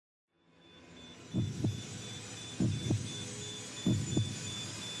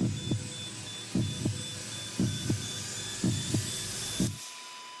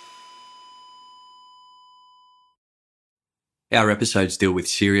Our episodes deal with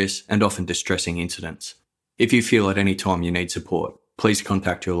serious and often distressing incidents. If you feel at any time you need support, please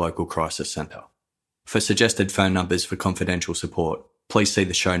contact your local crisis centre. For suggested phone numbers for confidential support, please see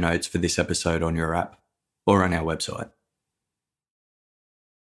the show notes for this episode on your app or on our website.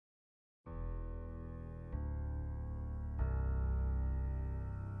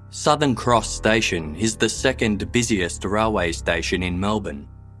 Southern Cross Station is the second busiest railway station in Melbourne,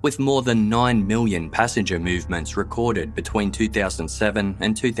 with more than 9 million passenger movements recorded between 2007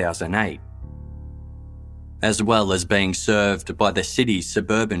 and 2008. As well as being served by the city's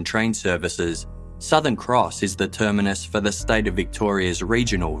suburban train services, Southern Cross is the terminus for the state of Victoria's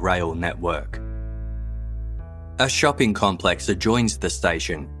regional rail network. A shopping complex adjoins the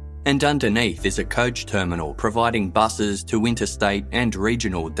station, and underneath is a coach terminal providing buses to interstate and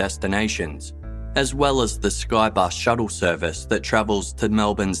regional destinations, as well as the Skybus shuttle service that travels to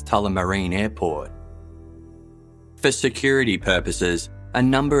Melbourne's Tullamarine Airport. For security purposes, a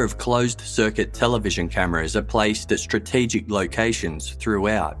number of closed-circuit television cameras are placed at strategic locations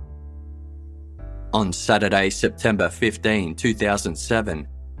throughout. On Saturday, September 15, 2007,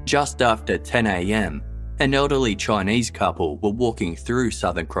 just after 10 a.m, an elderly Chinese couple were walking through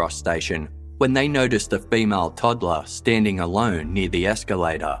Southern Cross Station when they noticed a female toddler standing alone near the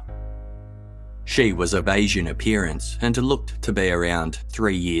escalator. She was of Asian appearance and looked to be around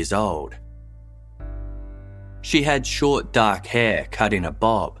 3 years old. She had short dark hair cut in a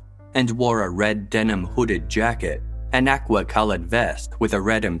bob and wore a red denim hooded jacket, an aqua-coloured vest with a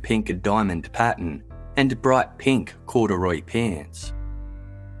red and pink diamond pattern, and bright pink corduroy pants.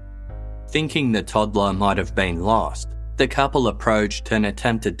 Thinking the toddler might have been lost, the couple approached and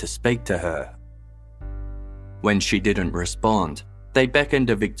attempted to speak to her. When she didn't respond, they beckoned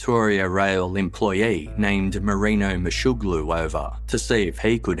a Victoria Rail employee named Marino Mashuglu over to see if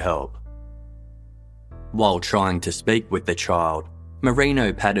he could help. While trying to speak with the child,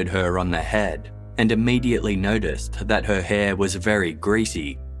 Marino patted her on the head and immediately noticed that her hair was very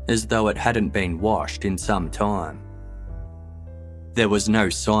greasy, as though it hadn't been washed in some time. There was no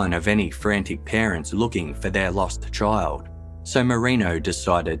sign of any frantic parents looking for their lost child, so Marino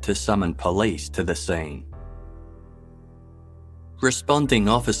decided to summon police to the scene. Responding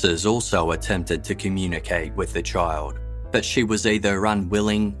officers also attempted to communicate with the child, but she was either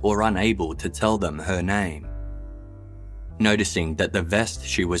unwilling or unable to tell them her name. Noticing that the vest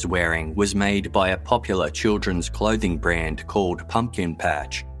she was wearing was made by a popular children's clothing brand called Pumpkin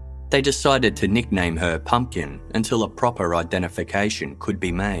Patch, they decided to nickname her Pumpkin until a proper identification could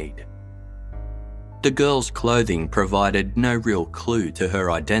be made. The girl's clothing provided no real clue to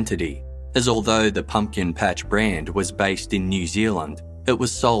her identity, as although the Pumpkin Patch brand was based in New Zealand, it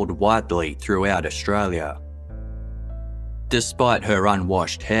was sold widely throughout Australia. Despite her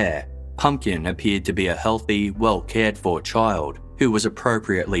unwashed hair, Pumpkin appeared to be a healthy, well-cared-for child who was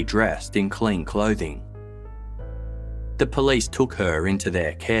appropriately dressed in clean clothing. The police took her into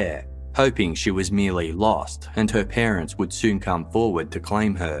their care, hoping she was merely lost and her parents would soon come forward to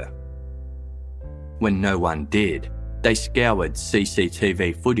claim her. When no one did, they scoured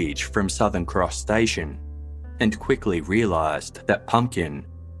CCTV footage from Southern Cross Station and quickly realised that Pumpkin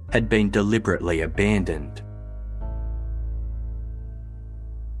had been deliberately abandoned.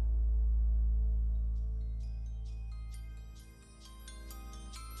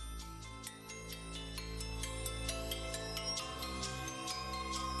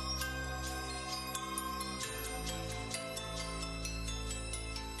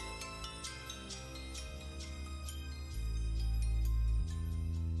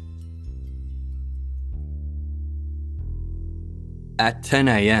 At 10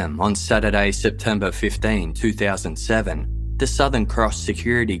 a.m. on Saturday, September 15, 2007, the Southern Cross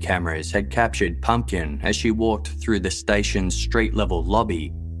security cameras had captured Pumpkin as she walked through the station's street-level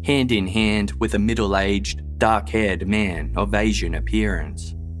lobby, hand in hand with a middle-aged, dark-haired man of Asian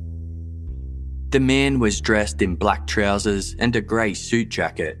appearance. The man was dressed in black trousers and a grey suit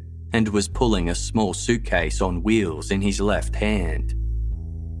jacket and was pulling a small suitcase on wheels in his left hand.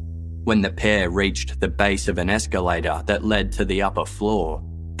 When the pair reached the base of an escalator that led to the upper floor,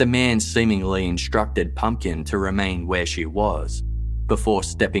 the man seemingly instructed Pumpkin to remain where she was, before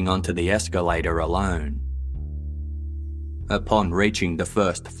stepping onto the escalator alone. Upon reaching the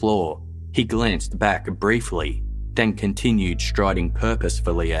first floor, he glanced back briefly, then continued striding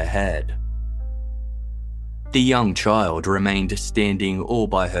purposefully ahead. The young child remained standing all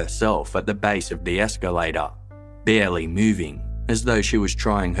by herself at the base of the escalator, barely moving, as though she was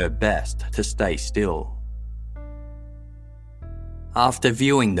trying her best to stay still. After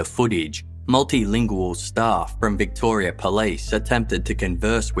viewing the footage, multilingual staff from Victoria Police attempted to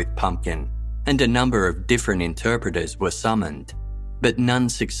converse with Pumpkin, and a number of different interpreters were summoned, but none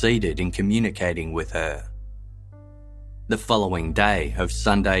succeeded in communicating with her. The following day of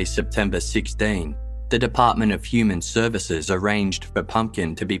Sunday, September 16, the Department of Human Services arranged for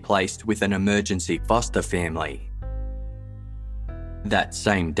Pumpkin to be placed with an emergency foster family. That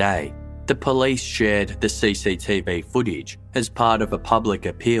same day, the police shared the CCTV footage as part of a public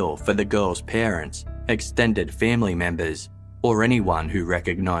appeal for the girl's parents, extended family members, or anyone who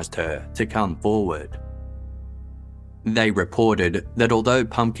recognised her to come forward. They reported that although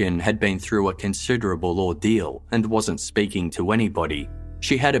Pumpkin had been through a considerable ordeal and wasn't speaking to anybody,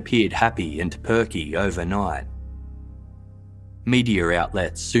 she had appeared happy and perky overnight. Media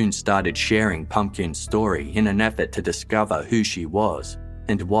outlets soon started sharing Pumpkin's story in an effort to discover who she was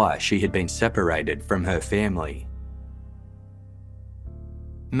and why she had been separated from her family.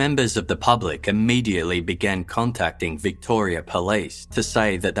 Members of the public immediately began contacting Victoria Police to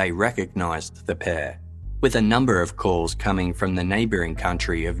say that they recognised the pair, with a number of calls coming from the neighbouring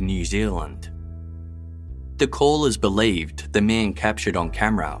country of New Zealand. The callers believed the man captured on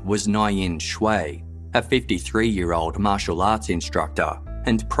camera was Naiyin Shui, a 53-year-old martial arts instructor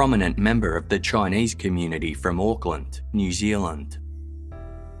and prominent member of the Chinese community from Auckland, New Zealand.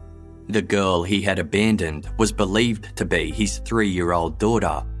 The girl he had abandoned was believed to be his 3-year-old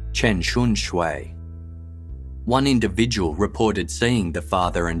daughter, Chen Shun Shui. One individual reported seeing the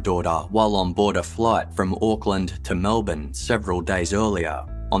father and daughter while on board a flight from Auckland to Melbourne several days earlier,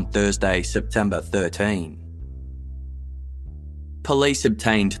 on Thursday, September 13. Police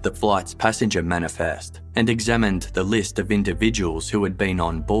obtained the flight's passenger manifest and examined the list of individuals who had been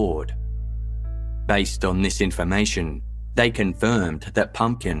on board. Based on this information, they confirmed that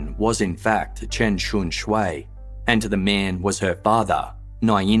Pumpkin was in fact Chen Shun Shui, and the man was her father,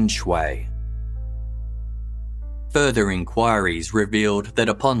 Naiyin Shui. Further inquiries revealed that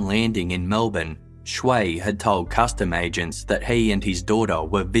upon landing in Melbourne, Shui had told custom agents that he and his daughter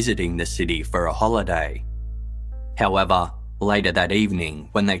were visiting the city for a holiday. However, later that evening,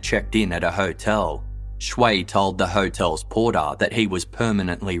 when they checked in at a hotel, Shui told the hotel's porter that he was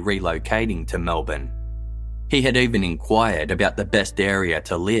permanently relocating to Melbourne. He had even inquired about the best area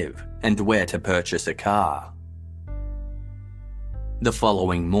to live and where to purchase a car. The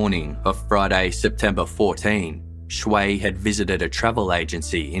following morning of Friday, September 14, Shui had visited a travel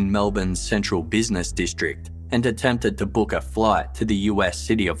agency in Melbourne's central business district and attempted to book a flight to the US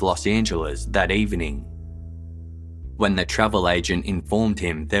city of Los Angeles that evening. When the travel agent informed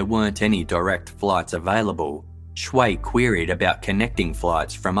him there weren't any direct flights available, Shui queried about connecting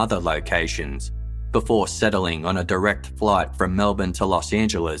flights from other locations, before settling on a direct flight from Melbourne to Los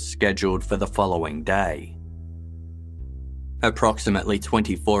Angeles scheduled for the following day. Approximately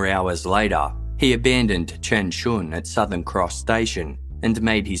 24 hours later, he abandoned Chen Shun at Southern Cross Station and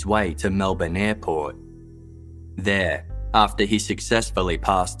made his way to Melbourne Airport. There, after he successfully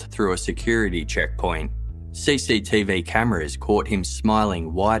passed through a security checkpoint, CCTV cameras caught him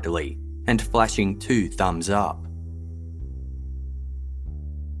smiling widely and flashing 2 thumbs up.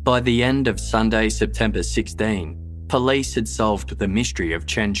 By the end of Sunday, September 16, police had solved the mystery of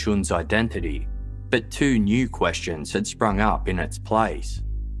Chen Shun's identity, but 2 new questions had sprung up in its place.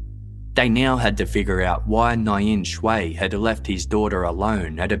 They now had to figure out why Naiyin Shui had left his daughter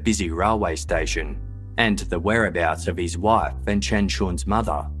alone at a busy railway station, and the whereabouts of his wife and Chen Shun's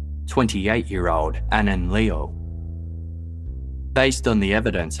mother, 28-year-old Anan Liu. Based on the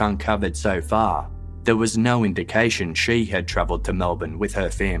evidence uncovered so far, there was no indication she had travelled to Melbourne with her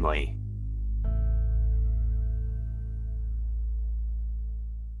family.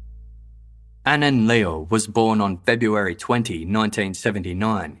 Anan Liu was born on February 20,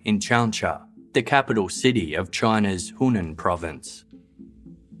 1979 in Changsha, the capital city of China's Hunan province.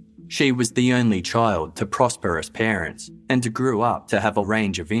 She was the only child to prosperous parents and grew up to have a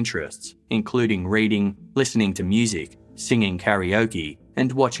range of interests, including reading, listening to music, singing karaoke,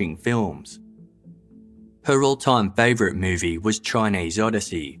 and watching films. Her all-time favourite movie was Chinese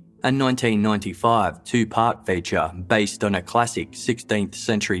Odyssey, a 1995 2-part feature based on a classic 16th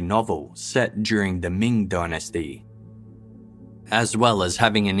century novel set during the Ming Dynasty. As well as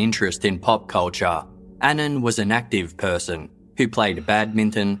having an interest in pop culture, Anan was an active person who played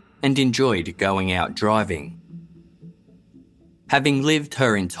badminton and enjoyed going out driving. Having lived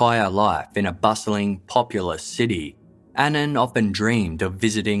her entire life in a bustling, populous city, Anan often dreamed of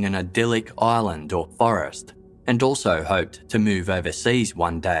visiting an idyllic island or forest, and also hoped to move overseas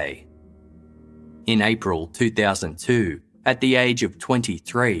one day. In April 2002, At the age of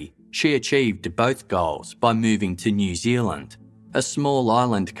 23, she achieved both goals by moving to New Zealand, a small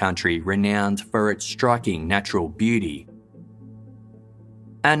island country renowned for its striking natural beauty.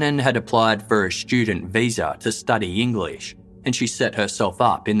 Anan had applied for a student visa to study English, and she set herself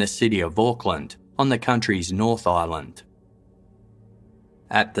up in the city of Auckland on the country's North Island.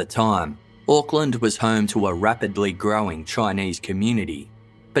 At the time, Auckland was home to a rapidly growing Chinese community,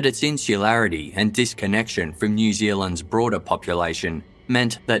 but its insularity and disconnection from New Zealand's broader population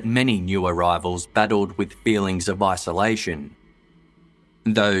meant that many new arrivals battled with feelings of isolation.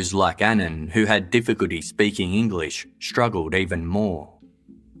 Those like Anan, who had difficulty speaking English, struggled even more.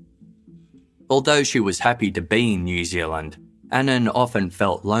 Although she was happy to be in New Zealand, Anan often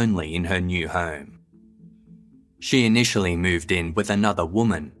felt lonely in her new home. She initially moved in with another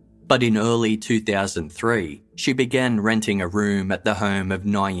woman, but in early 2003, she began renting a room at the home of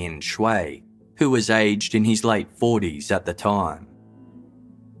Nyan Shui, who was aged in his late 40s at the time.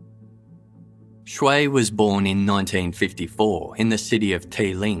 Shui was born in 1954 in the city of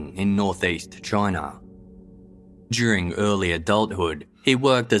Tiling in northeast China. During early adulthood, he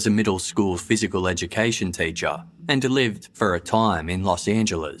worked as a middle school physical education teacher and lived for a time in Los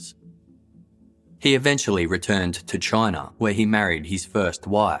Angeles. He eventually returned to China, where he married his first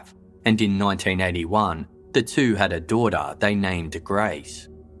wife, and in 1981, the two had a daughter they named Grace.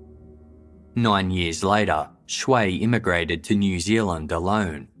 9 years later, Shui immigrated to New Zealand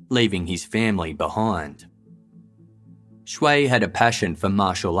alone, leaving his family behind. Shui had a passion for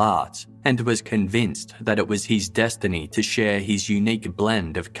martial arts and was convinced that it was his destiny to share his unique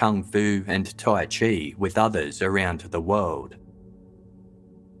blend of Kung Fu and Tai Chi with others around the world.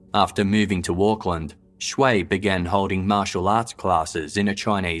 After moving to Auckland, Shui began holding martial arts classes in a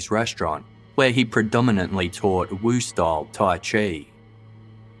Chinese restaurant where he predominantly taught Wu-style Tai Chi.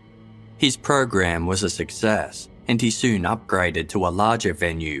 His program was a success, and he soon upgraded to a larger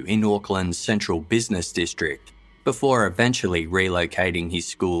venue in Auckland's central business district, before eventually relocating his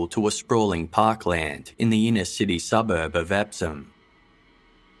school to a sprawling parkland in the inner city suburb of Epsom.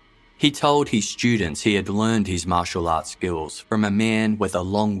 He told his students he had learned his martial arts skills from a man with a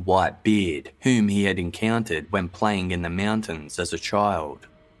long white beard whom he had encountered when playing in the mountains as a child.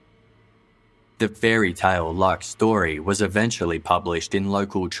 The fairy tale-like story was eventually published in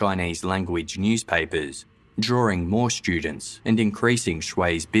local Chinese language newspapers, drawing more students and increasing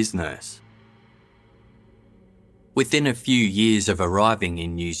Shui's business. Within a few years of arriving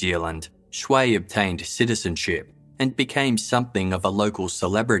in New Zealand, Shui obtained citizenship and became something of a local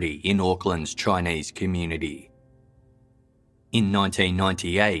celebrity in Auckland's Chinese community. In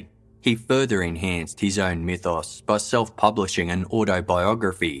 1998, he further enhanced his own mythos by self-publishing an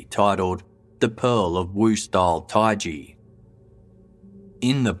autobiography titled The Pearl of Wu-style Taiji.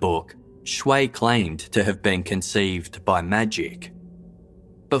 In the book, Shui claimed to have been conceived by magic.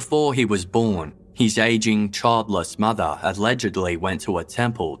 Before he was born, his aging, childless mother allegedly went to a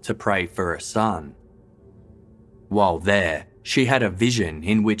temple to pray for a son. While there, she had a vision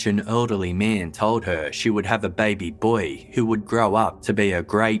in which an elderly man told her she would have a baby boy who would grow up to be a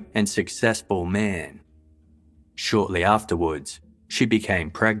great and successful man. Shortly afterwards, she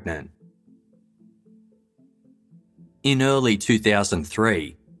became pregnant. In early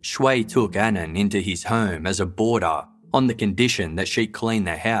 2003, Shui took Anan into his home as a boarder on the condition that she clean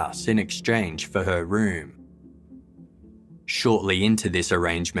the house in exchange for her room. Shortly into this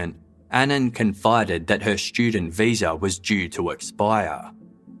arrangement, Anan confided that her student visa was due to expire.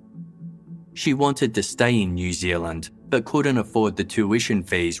 She wanted to stay in New Zealand but couldn't afford the tuition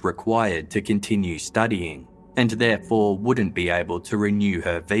fees required to continue studying, and therefore wouldn't be able to renew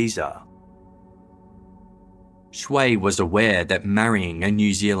her visa. Shui was aware that marrying a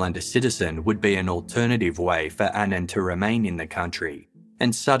New Zealand citizen would be an alternative way for Anan to remain in the country,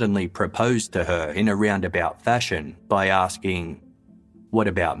 and suddenly proposed to her in a roundabout fashion by asking, "What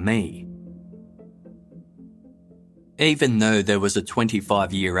about me?" Even though there was a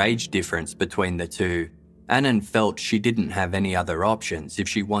 25-year age difference between the two, Anan felt she didn't have any other options if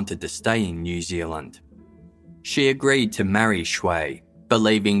she wanted to stay in New Zealand. She agreed to marry Shui,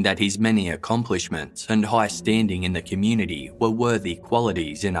 believing that his many accomplishments and high standing in the community were worthy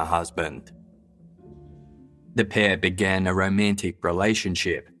qualities in a husband. The pair began a romantic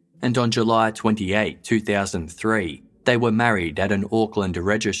relationship, and on July 28, 2003, they were married at an Auckland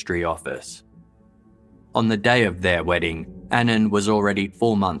registry office. On the day of their wedding, Anan was already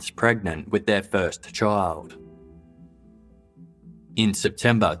 4 months pregnant with their first child. In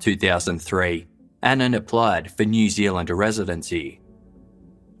September 2003, Anan applied for New Zealand residency.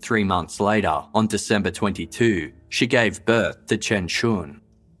 3 months later, on December 22, she gave birth to Chen Shun.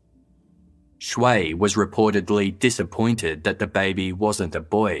 Shui was reportedly disappointed that the baby wasn't a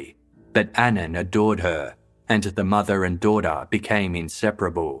boy, but Anan adored her, and the mother and daughter became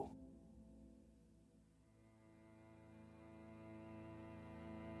inseparable.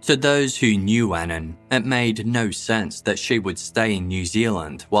 To those who knew Anan, it made no sense that she would stay in New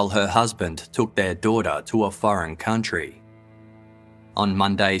Zealand while her husband took their daughter to a foreign country. On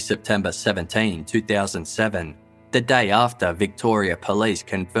Monday, September 17, 2007, the day after Victoria Police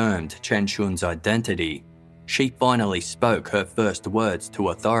confirmed Chen Shun's identity, she finally spoke her first words to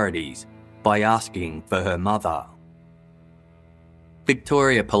authorities by asking for her mother.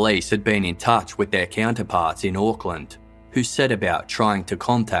 Victoria Police had been in touch with their counterparts in Auckland, who set about trying to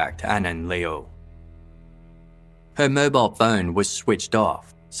contact Anan Liu. Her mobile phone was switched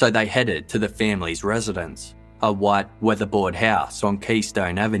off, so they headed to the family's residence, a white weatherboard house on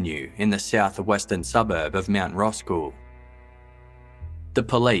Keystone Avenue in the southwestern suburb of Mount Roskill. The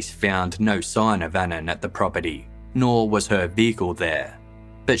police found no sign of Anan at the property, nor was her vehicle there,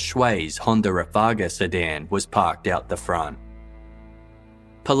 but Shui's Honda Rafaga sedan was parked out the front.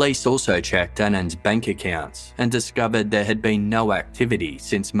 Police also checked Anan's bank accounts and discovered there had been no activity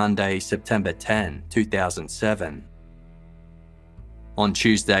since Monday, September 10, 2007. On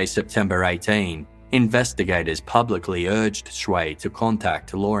Tuesday, September 18, investigators publicly urged Shui to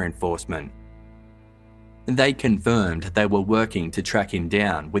contact law enforcement. They confirmed they were working to track him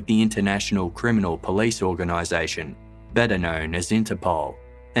down with the International Criminal Police Organisation, better known as Interpol,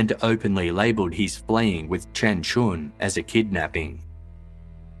 and openly labelled his fleeing with Chen Shun as a kidnapping.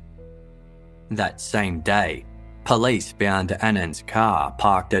 That same day, police found Anan's car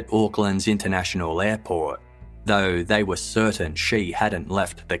parked at Auckland's International Airport, though they were certain she hadn't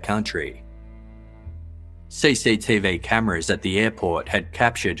left the country. CCTV cameras at the airport had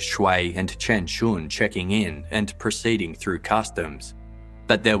captured Shui and Chen Shun checking in and proceeding through customs,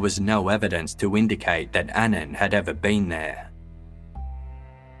 but there was no evidence to indicate that Anan had ever been there.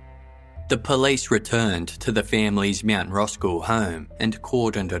 The police returned to the family's Mount Roskill home and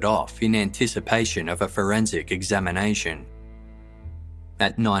cordoned it off in anticipation of a forensic examination.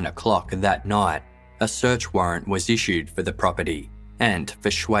 At 9 o'clock that night, a search warrant was issued for the property and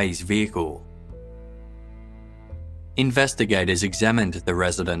for Shui's vehicle. Investigators examined the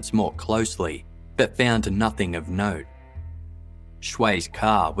residence more closely, but found nothing of note. Shui's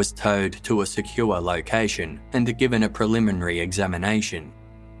car was towed to a secure location and given a preliminary examination,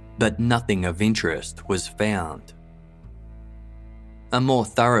 but nothing of interest was found. A more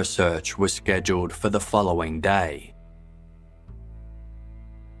thorough search was scheduled for the following day.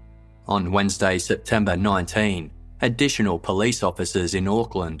 On Wednesday, September 19, additional police officers in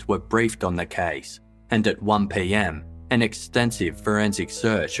Auckland were briefed on the case, and at 1 p.m, an extensive forensic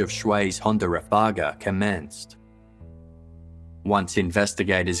search of Shui's Honda Rafaga commenced. Once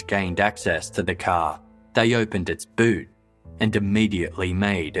investigators gained access to the car, they opened its boot and immediately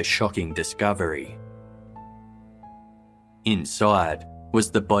made a shocking discovery. Inside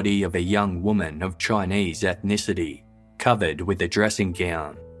was the body of a young woman of Chinese ethnicity, covered with a dressing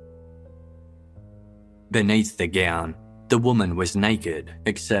gown. Beneath the gown, the woman was naked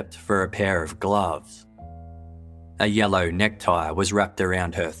except for a pair of gloves. A yellow necktie was wrapped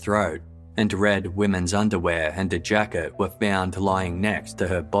around her throat, and red women's underwear and a jacket were found lying next to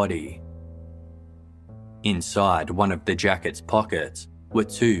her body. Inside one of the jacket's pockets were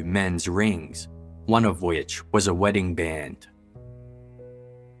 2 men's rings, one of which was a wedding band.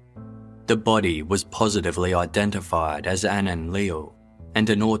 The body was positively identified as Anan Liu, and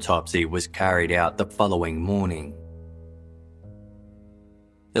an autopsy was carried out the following morning.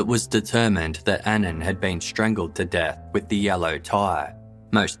 It was determined that Anan had been strangled to death with the yellow tie,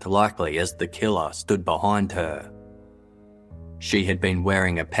 most likely as the killer stood behind her. She had been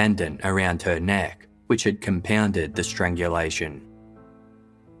wearing a pendant around her neck, which had compounded the strangulation.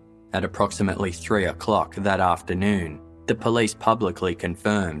 At approximately 3 o'clock that afternoon, the police publicly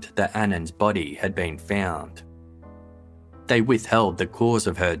confirmed that Anan's body had been found. They withheld the cause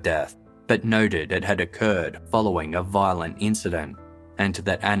of her death, but noted it had occurred following a violent incident, and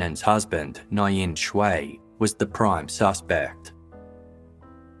that Anan's husband, Nyan Shui, was the prime suspect.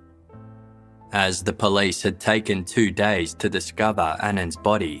 As the police had taken 2 days to discover Anan's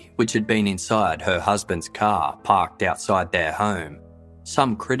body, which had been inside her husband's car parked outside their home,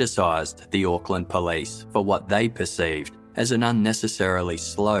 some criticised the Auckland police for what they perceived as an unnecessarily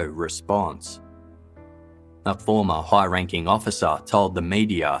slow response. A former high-ranking officer told the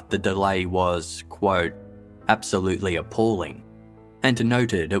media the delay was, quote, absolutely appalling, and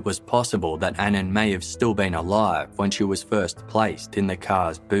noted it was possible that Anan may have still been alive when she was first placed in the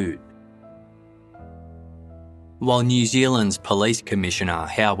car's boot. While New Zealand's Police Commissioner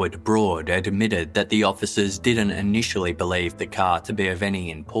Howard Broad admitted that the officers didn't initially believe the car to be of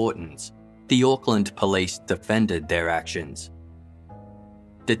any importance, the Auckland Police defended their actions.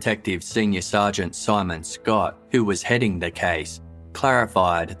 Detective Senior Sergeant Simon Scott, who was heading the case,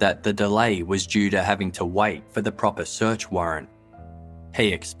 clarified that the delay was due to having to wait for the proper search warrant. He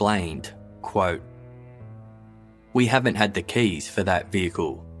explained, quote, "We haven't had the keys for that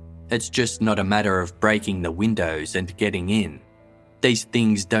vehicle. It's just not a matter of breaking the windows and getting in. These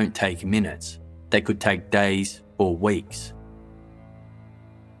things don't take minutes. They could take days or weeks."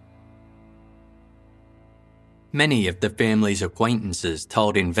 Many of the family's acquaintances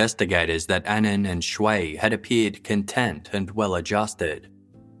told investigators that Anan and Shui had appeared content and well-adjusted.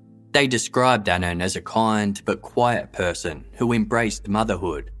 They described Anan as a kind but quiet person who embraced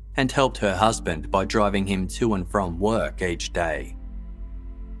motherhood and helped her husband by driving him to and from work each day.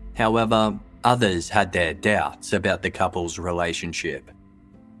 However, others had their doubts about the couple's relationship.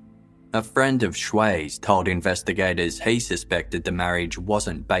 A friend of Shui's told investigators he suspected the marriage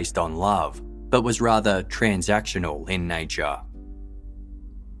wasn't based on love, but was rather transactional in nature.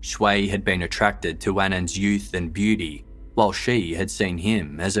 Shui had been attracted to Anan's youth and beauty, while she had seen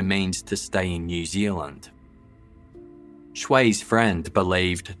him as a means to stay in New Zealand. Shui's friend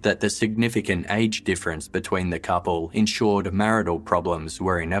believed that the significant age difference between the couple ensured marital problems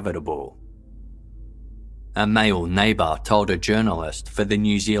were inevitable. A male neighbour told a journalist for the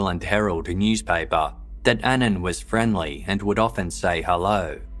New Zealand Herald newspaper that Anan was friendly and would often say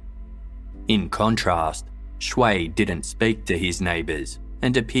hello. In contrast, Shui didn't speak to his neighbours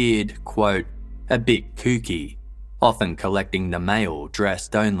and appeared, quote, "a bit kooky," often collecting the mail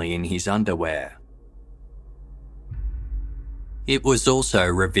dressed only in his underwear. It was also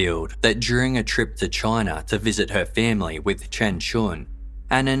revealed that during a trip to China to visit her family with Chen Shun,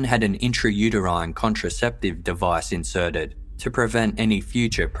 Anan had an intrauterine contraceptive device inserted to prevent any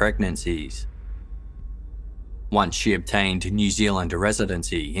future pregnancies. Once she obtained New Zealand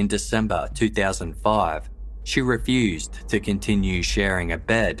residency in December 2005, she refused to continue sharing a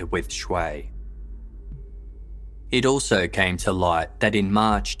bed with Shui. It also came to light that in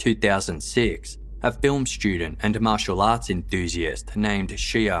March 2006, a film student and martial arts enthusiast named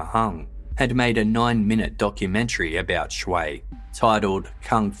Xia Hung had made a 9-minute documentary about Shui titled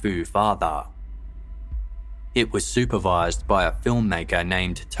Kung Fu Father. It was supervised by a filmmaker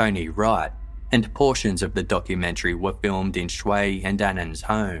named Tony Wright, and portions of the documentary were filmed in Shui and Anan's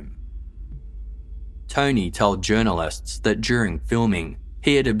home. Tony told journalists that during filming,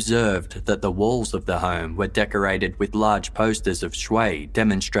 he had observed that the walls of the home were decorated with large posters of Shui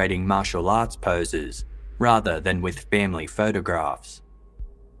demonstrating martial arts poses, rather than with family photographs.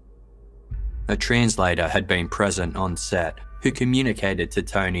 A translator had been present on set who communicated to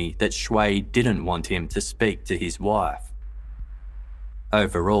Tony that Shui didn't want him to speak to his wife.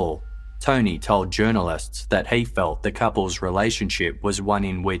 Overall, Tony told journalists that he felt the couple's relationship was one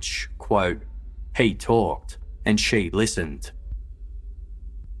in which, quote, "he talked and she listened."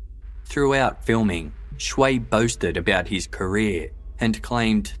 Throughout filming, Shui boasted about his career and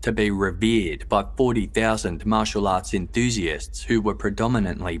claimed to be revered by 40,000 martial arts enthusiasts who were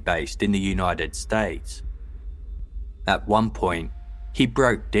predominantly based in the United States. At one point, he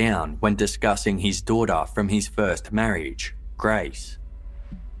broke down when discussing his daughter from his first marriage, Grace.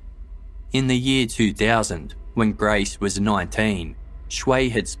 In the year 2000, when Grace was 19, Shui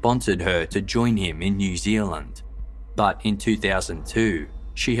had sponsored her to join him in New Zealand, but in 2002,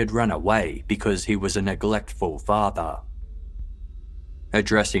 she had run away because he was a neglectful father.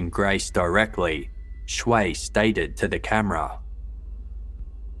 Addressing Grace directly, Shui stated to the camera,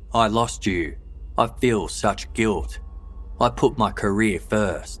 "I lost you. I feel such guilt. I put my career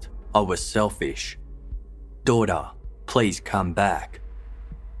first. I was selfish. Daughter, please come back.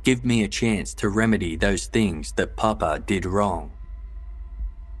 Give me a chance to remedy those things that Papa did wrong."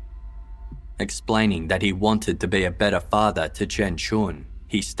 Explaining that he wanted to be a better father to Chen Shun,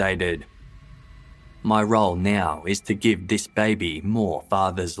 he stated, "My role now is to give this baby more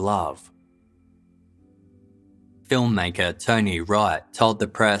father's love." Filmmaker Tony Wright told the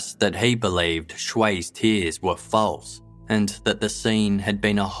press that he believed Shui's tears were false and that the scene had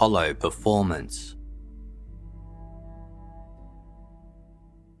been a hollow performance.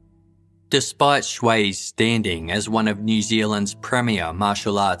 Despite Shui's standing as one of New Zealand's premier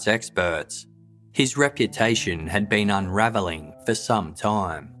martial arts experts, his reputation had been unravelling for some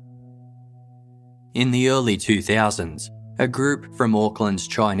time. In the early 2000s, a group from Auckland's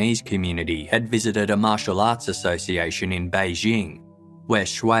Chinese community had visited a martial arts association in Beijing, where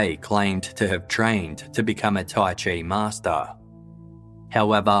Shui claimed to have trained to become a Tai Chi master.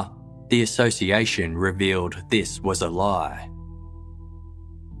 However, the association revealed this was a lie.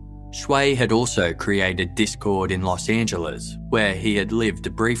 Shui had also created discord in Los Angeles, where he had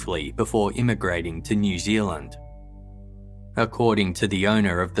lived briefly before immigrating to New Zealand. According to the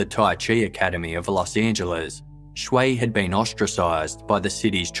owner of the Tai Chi Academy of Los Angeles, Shui had been ostracised by the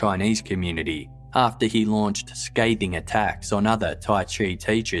city's Chinese community after he launched scathing attacks on other Tai Chi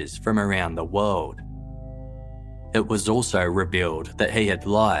teachers from around the world. It was also revealed that he had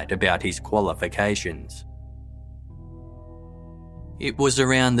lied about his qualifications. It was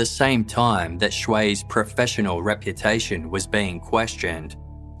around the same time that Shui's professional reputation was being questioned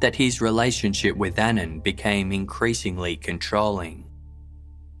that his relationship with Anan became increasingly controlling.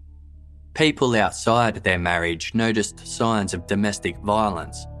 People outside their marriage noticed signs of domestic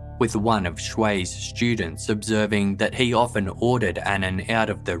violence, with one of Shui's students observing that he often ordered Anan out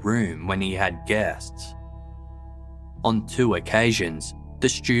of the room when he had guests. On 2 occasions, the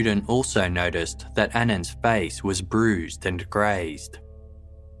student also noticed that Anan's face was bruised and grazed.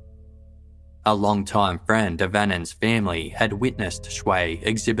 A longtime friend of Anan's family had witnessed Shui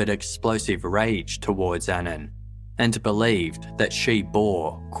exhibit explosive rage towards Anan and believed that she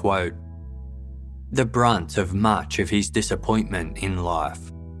bore, quote, the brunt of much of his disappointment in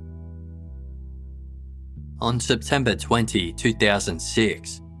life. On September 20,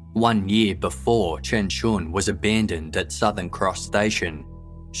 2006, 1 year before Chen Shun was abandoned at Southern Cross Station,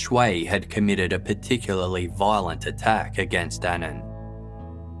 Shui had committed a particularly violent attack against Anan.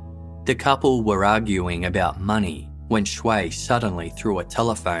 The couple were arguing about money when Shui suddenly threw a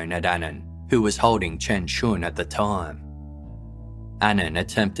telephone at Anan, who was holding Chen Shun at the time. Anan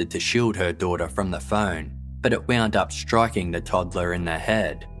attempted to shield her daughter from the phone, but it wound up striking the toddler in the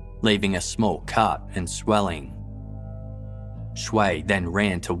head, leaving a small cut and swelling. Shui then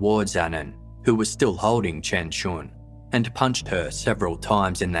ran towards Anan, who was still holding Chen Shun, and punched her several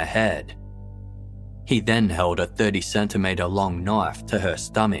times in the head. He then held a 30-centimetre long knife to her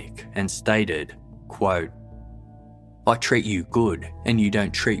stomach and stated, quote, I treat you good and you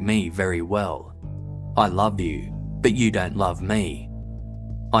don't treat me very well. I love you, but you don't love me.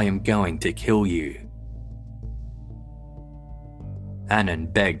 I am going to kill you. Anan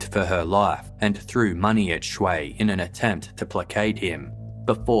begged for her life and threw money at Shui in an attempt to placate him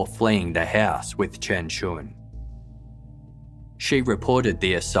before fleeing the house with Chen Shun. She reported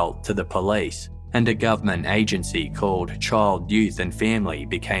the assault to the police, and a government agency called Child, Youth and Family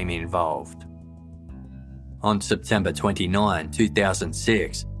became involved. On September 29,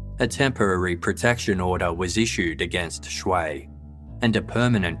 2006, a temporary protection order was issued against Shui, and a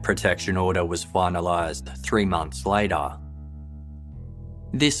permanent protection order was finalised 3 months later.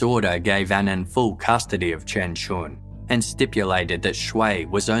 This order gave Anan full custody of Chen Shun and stipulated that Shui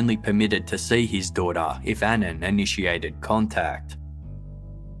was only permitted to see his daughter if Anan initiated contact.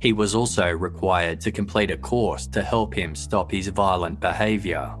 He was also required to complete a course to help him stop his violent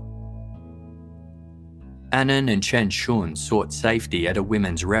behaviour. Anan and Chen Shun sought safety at a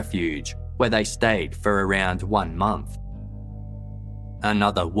women's refuge, where they stayed for around 1 month.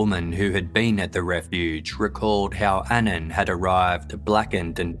 Another woman who had been at the refuge recalled how Anan had arrived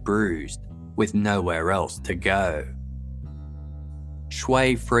blackened and bruised, with nowhere else to go.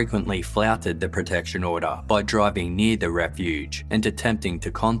 Shui frequently flouted the protection order by driving near the refuge and attempting to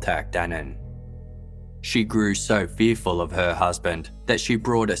contact Anan. She grew so fearful of her husband that she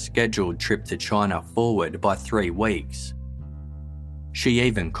brought a scheduled trip to China forward by 3 weeks. She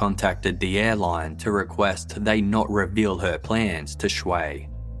even contacted the airline to request they not reveal her plans to Shui.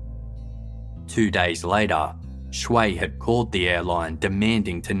 2 days later, Shui had called the airline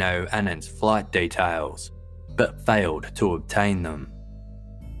demanding to know Anan's flight details, but failed to obtain them.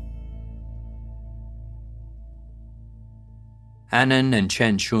 Anan and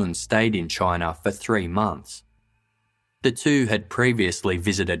Chen Shun stayed in China for 3 months. The two had previously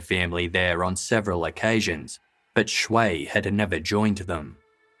visited family there on several occasions, but Shui had never joined them.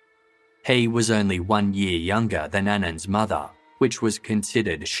 He was only 1 year younger than Anan's mother, which was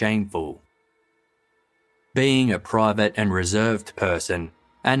considered shameful. Being a private and reserved person,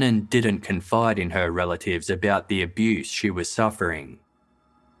 Anan didn't confide in her relatives about the abuse she was suffering.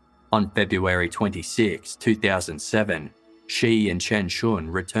 On February 26, 2007, she and Chen Shun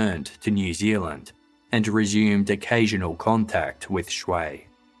returned to New Zealand and resumed occasional contact with Shui.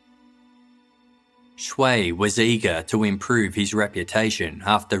 Shui was eager to improve his reputation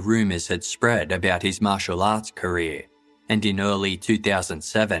after rumours had spread about his martial arts career, and in early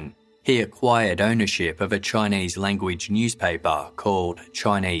 2007, he acquired ownership of a Chinese-language newspaper called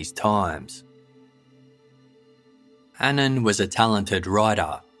Chinese Times. Anan was a talented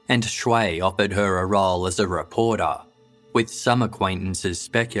writer, and Shui offered her a role as a reporter, with some acquaintances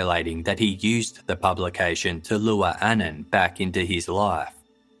speculating that he used the publication to lure Anan back into his life.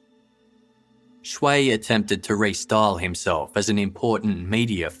 Shui attempted to restyle himself as an important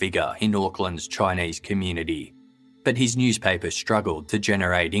media figure in Auckland's Chinese community, but his newspaper struggled to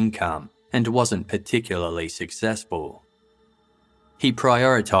generate income and wasn't particularly successful. He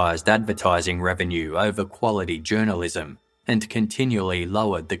prioritised advertising revenue over quality journalism and continually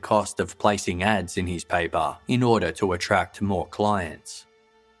lowered the cost of placing ads in his paper in order to attract more clients.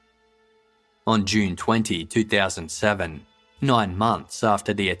 On June 20, 2007, 9 months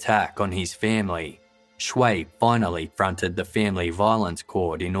after the attack on his family, Shui finally fronted the Family Violence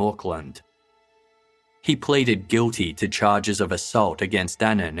Court in Auckland. He pleaded guilty to charges of assault against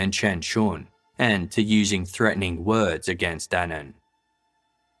Anan and Chen Shun and to using threatening words against Anan.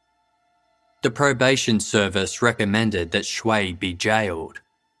 The probation service recommended that Shui be jailed,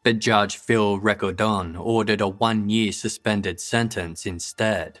 but Judge Phil Recordon ordered a 1-year suspended sentence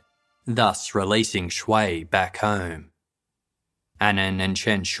instead, thus releasing Shui back home. Anan and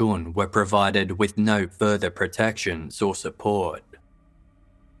Chen Shun were provided with no further protections or support.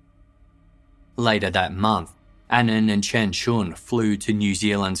 Later that month, Anan and Chen Shun flew to New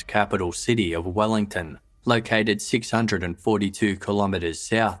Zealand's capital city of Wellington, located 642 kilometres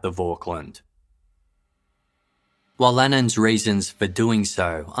south of Auckland. While Anan's reasons for doing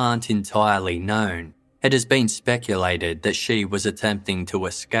so aren't entirely known, it has been speculated that she was attempting to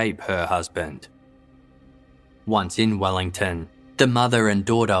escape her husband. Once in Wellington, the mother and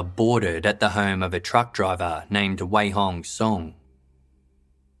daughter boarded at the home of a truck driver named Wei Hong Song.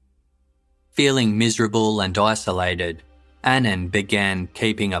 Feeling miserable and isolated, Anan began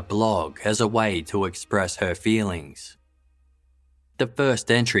keeping a blog as a way to express her feelings. The first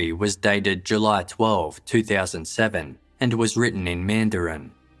entry was dated July 12, 2007 and was written in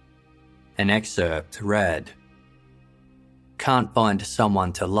Mandarin. An excerpt read, "Can't find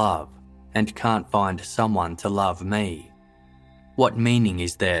someone to love and can't find someone to love me. What meaning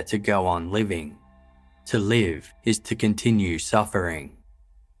is there to go on living? To live is to continue suffering."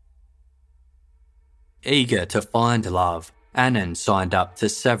 Eager to find love, Anan signed up to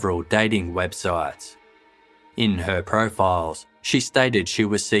several dating websites. In her profiles, she stated she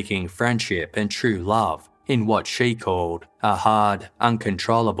was seeking friendship and true love in what she called a hard,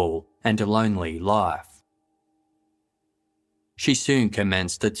 uncontrollable, and lonely life. She soon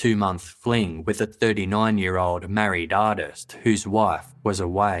commenced a 2-month fling with a 39-year-old married artist whose wife was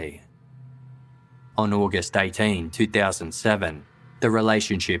away. On August 18, 2007, the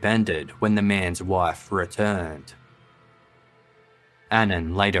relationship ended when the man's wife returned.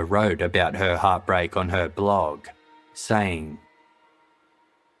 Anan later wrote about her heartbreak on her blog, saying,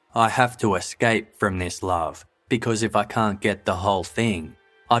 "I have to escape from this love because if I can't get the whole thing,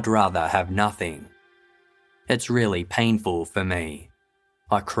 I'd rather have nothing. It's really painful for me.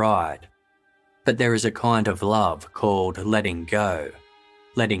 I cried. But there is a kind of love called letting go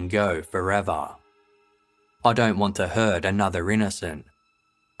forever. I don't want to hurt another innocent.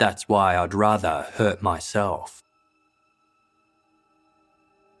 That's why I'd rather hurt myself."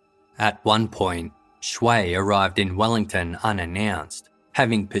 At one point, Shui arrived in Wellington unannounced,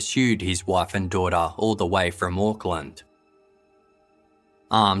 having pursued his wife and daughter all the way from Auckland.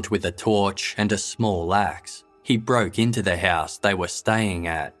 Armed with a torch and a small axe, he broke into the house they were staying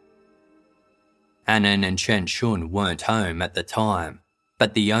at. Anan and Chen Shun weren't home at the time,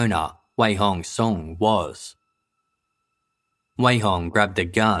 but the owner, Wei Hong Song, was. Wei Hong grabbed a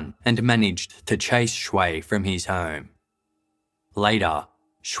gun and managed to chase Shui from his home. Later,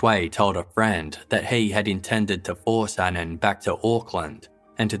 Shui told a friend that he had intended to force Anan back to Auckland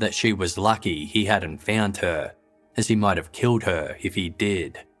and that she was lucky he hadn't found her, as he might have killed her if he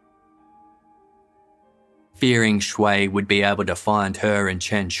did. Fearing Shui would be able to find her and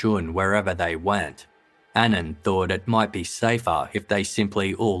Chen Shun wherever they went, Anan thought it might be safer if they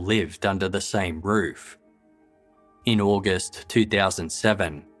simply all lived under the same roof. In August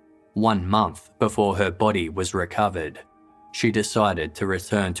 2007, 1 month before her body was recovered, she decided to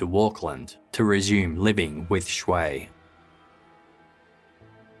return to Auckland to resume living with Shui.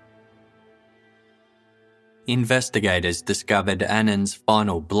 Investigators discovered Anan's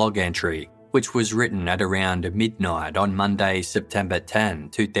final blog entry, which was written at around midnight on Monday, September 10,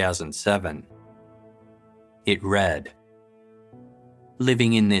 2007. It read,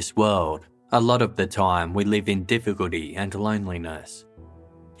 "Living in this world, a lot of the time we live in difficulty and loneliness.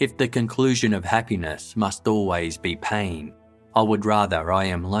 If the conclusion of happiness must always be pain, I would rather I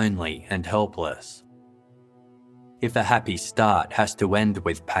am lonely and helpless. If a happy start has to end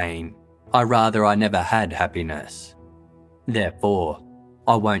with pain, I rather I never had happiness. Therefore,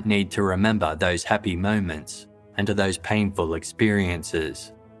 I won't need to remember those happy moments and those painful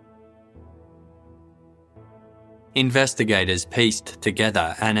experiences. Investigators pieced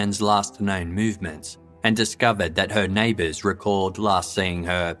together Anan's last known movements and discovered that her neighbours recalled last seeing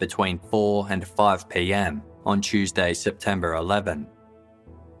her between 4 and 5 p.m. on Tuesday, September 11.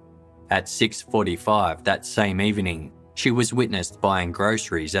 At 6:45 that same evening, she was witnessed buying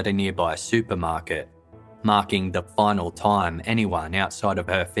groceries at a nearby supermarket, marking the final time anyone outside of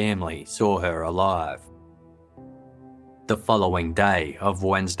her family saw her alive. The following day of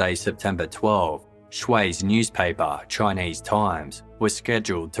Wednesday, September 12, Shui's newspaper, Chinese Times, was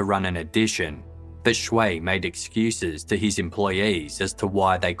scheduled to run an edition, but Shui made excuses to his employees as to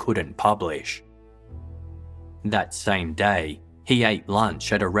why they couldn't publish. That same day, he ate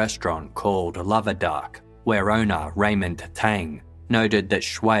lunch at a restaurant called Lavadak, where owner Raymond Tang noted that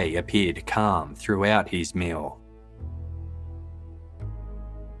Shui appeared calm throughout his meal.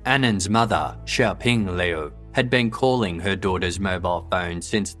 Anan's mother, Anan Liu, had been calling her daughter's mobile phone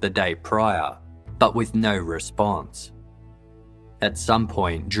since the day prior, but with no response. At some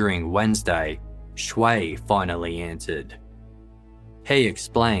point during Wednesday, Shui finally answered. He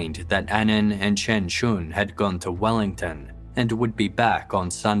explained that Anan and Chen Shun had gone to Wellington and would be back on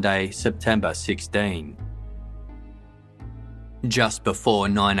Sunday, September 16. Just before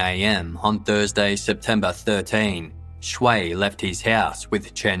 9 a.m. on Thursday, September 13, Shui left his house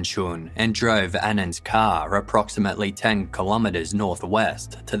with Chen Shun and drove Anan's car approximately 10 kilometres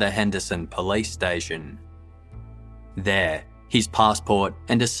northwest to the Henderson police station. There, his passport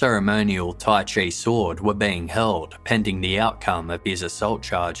and a ceremonial Tai Chi sword were being held pending the outcome of his assault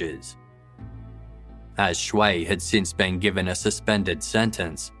charges. As Shui had since been given a suspended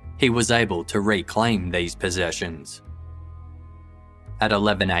sentence, he was able to reclaim these possessions. At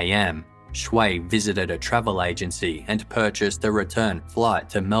 11 a.m, Shui visited a travel agency and purchased a return flight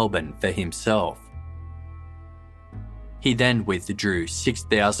to Melbourne for himself. He then withdrew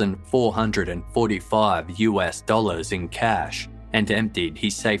 $6,445 in cash and emptied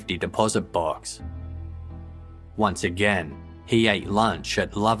his safety deposit box. Once again, he ate lunch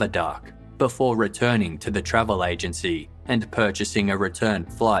at Lavadak before returning to the travel agency and purchasing a return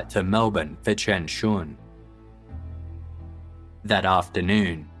flight to Melbourne for Chen Shun. That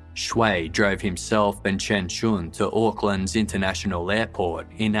afternoon, Shui drove himself and Chen Shun to Auckland's International Airport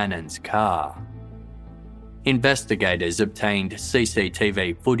in Anan's car. Investigators obtained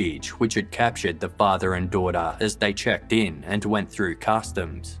CCTV footage which had captured the father and daughter as they checked in and went through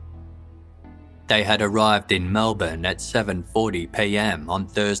customs. They had arrived in Melbourne at 7:40 p.m. on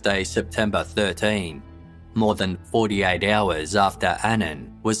Thursday, September 13, more than 48 hours after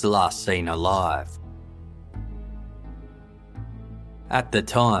Anan was last seen alive. At the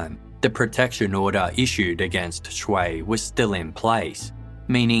time, the protection order issued against Shui was still in place,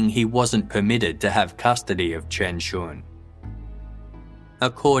 meaning he wasn't permitted to have custody of Chen Shun.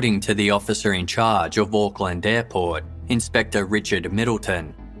 According to the officer in charge of Auckland Airport, Inspector Richard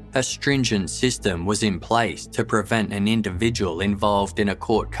Middleton, a stringent system was in place to prevent an individual involved in a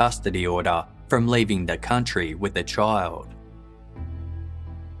court custody order from leaving the country with a child.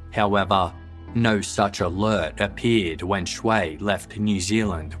 However, no such alert appeared when Shui left New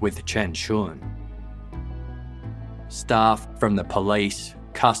Zealand with Chen Shun. Staff from the police,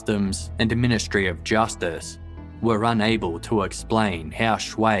 customs and Ministry of Justice were unable to explain how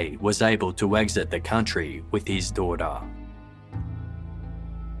Shui was able to exit the country with his daughter.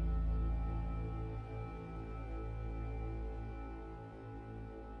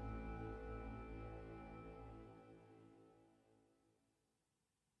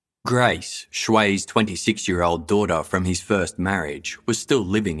 Grace, Shui's 26-year-old daughter from his first marriage, was still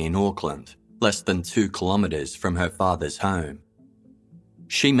living in Auckland, less than 2 kilometres from her father's home.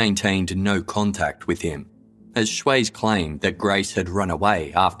 She maintained no contact with him, as Shui's claim that Grace had run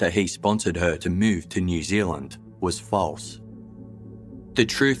away after he sponsored her to move to New Zealand was false. The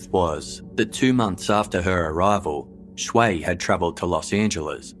truth was that 2 months after her arrival, Shui had travelled to Los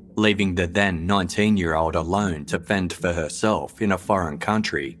Angeles, leaving the then 19-year-old alone to fend for herself in a foreign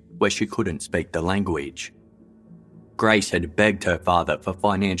country where she couldn't speak the language. Grace had begged her father for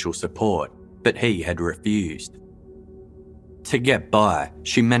financial support, but he had refused. To get by,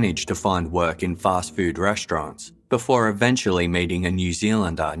 she managed to find work in fast food restaurants before eventually meeting a New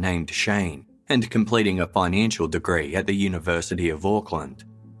Zealander named Shane and completing a financial degree at the University of Auckland.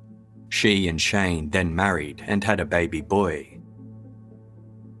 She and Shane then married and had a baby boy.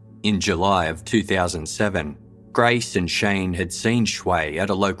 In July of 2007, Grace and Shane had seen Shui at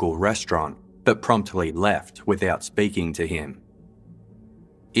a local restaurant, but promptly left without speaking to him.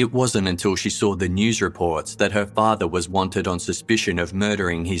 It wasn't until she saw the news reports that her father was wanted on suspicion of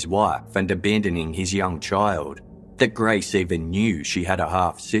murdering his wife and abandoning his young child that Grace even knew she had a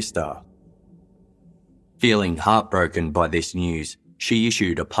half-sister. Feeling heartbroken by this news, she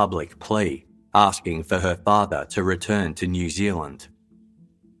issued a public plea, asking for her father to return to New Zealand.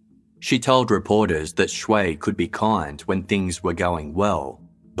 She told reporters that Shui could be kind when things were going well,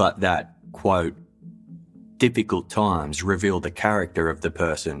 but that, quote, difficult times reveal the character of the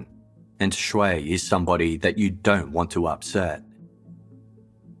person, and Shui is somebody that you don't want to upset.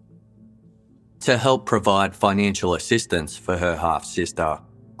 To help provide financial assistance for her half-sister,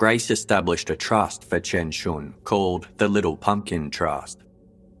 Grace established a trust for Chen Shun called the Little Pumpkin Trust.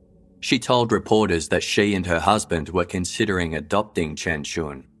 She told reporters that she and her husband were considering adopting Chen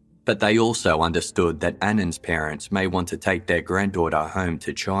Shun, but they also understood that Anan's parents may want to take their granddaughter home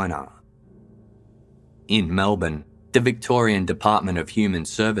to China. In Melbourne, the Victorian Department of Human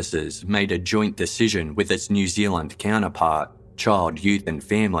Services made a joint decision with its New Zealand counterpart, Child, Youth and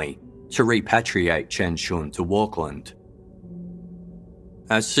Family, to repatriate Chen Shun to Auckland.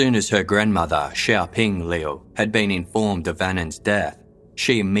 As soon as her grandmother, Anan Liu, had been informed of Anan's death,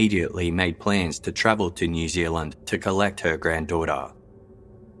 she immediately made plans to travel to New Zealand to collect her granddaughter.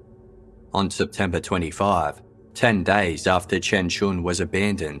 On September 25, 10 days after Chen Shun was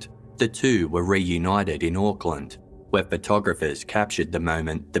abandoned, the two were reunited in Auckland, where photographers captured the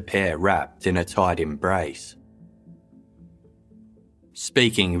moment the pair wrapped in a tight embrace.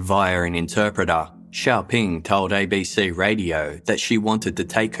 Speaking via an interpreter, Xiaoping told ABC Radio that she wanted to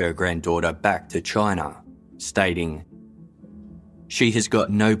take her granddaughter back to China, stating, "She has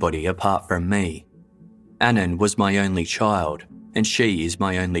got nobody apart from me. Anan was my only child, and she is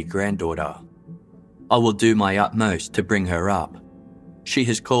my only granddaughter. I will do my utmost to bring her up. She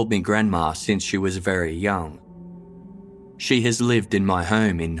has called me grandma since she was very young. She has lived in my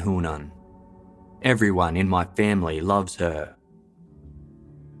home in Hunan. Everyone in my family loves her."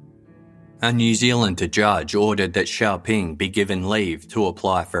 A New Zealand judge ordered that Xiaoping be given leave to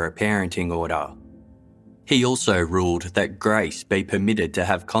apply for a parenting order. He also ruled that Grace be permitted to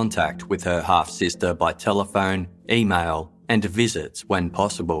have contact with her half-sister by telephone, email, and visits when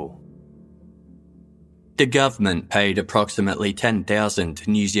possible. The government paid approximately 10,000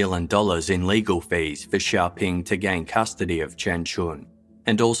 New Zealand dollars in legal fees for Xiaoping to gain custody of Chen Shun,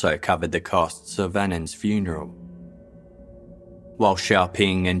 and also covered the costs of Anan's funeral. While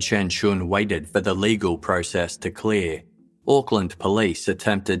Xiaoping and Chen Shun waited for the legal process to clear, Auckland police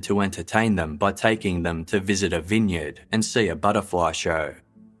attempted to entertain them by taking them to visit a vineyard and see a butterfly show.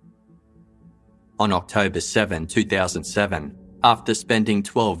 On October 7, 2007, after spending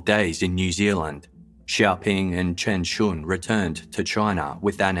 12 days in New Zealand, Xiaoping and Chen Shun returned to China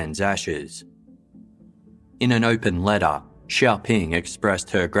with Anan's ashes. In an open letter, Xiaoping expressed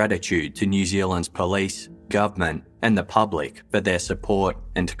her gratitude to New Zealand's police, government, and the public for their support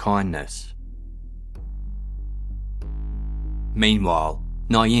and kindness. Meanwhile,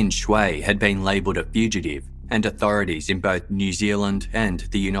 Nyin Shui had been labelled a fugitive, and authorities in both New Zealand and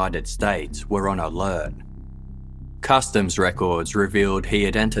the United States were on alert. Customs records revealed he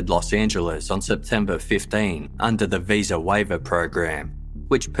had entered Los Angeles on September 15 under the Visa Waiver Program,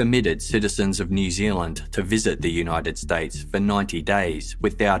 which permitted citizens of New Zealand to visit the United States for 90 days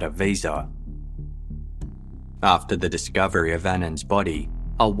without a visa. After the discovery of Anan's body,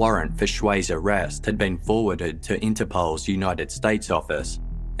 a warrant for Shui's arrest had been forwarded to Interpol's United States office,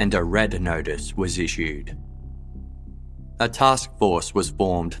 and a red notice was issued. A task force was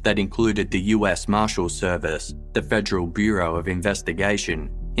formed that included the US Marshals Service, the Federal Bureau of Investigation,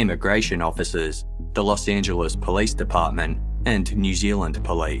 immigration officers, the Los Angeles Police Department, and New Zealand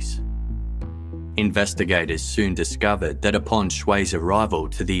Police. Investigators soon discovered that upon Shui's arrival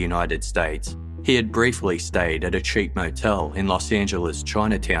to the United States, he had briefly stayed at a cheap motel in Los Angeles'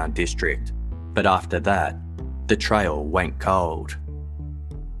 Chinatown district, but after that, the trail went cold.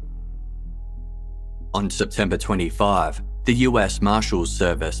 On September 25, the US Marshals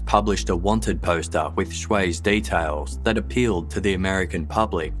Service published a wanted poster with Shui's details that appealed to the American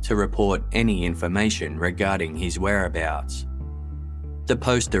public to report any information regarding his whereabouts. The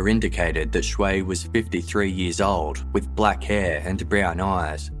poster indicated that Shui was 53 years old with black hair and brown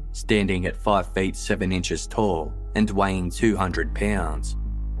eyes, standing at 5 feet 7 inches tall and weighing 200 pounds.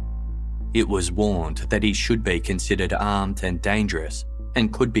 It was warned that he should be considered armed and dangerous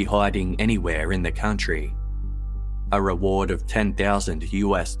and could be hiding anywhere in the country. A reward of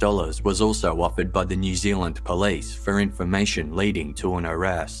 $10,000 was also offered by the New Zealand police for information leading to an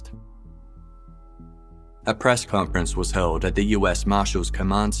arrest. A press conference was held at the US Marshals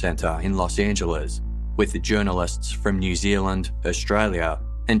Command Center in Los Angeles, with journalists from New Zealand, Australia,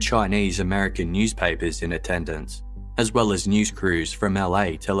 and Chinese American newspapers in attendance, as well as news crews from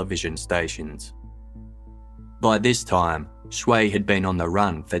LA television stations. By this time, Shui had been on the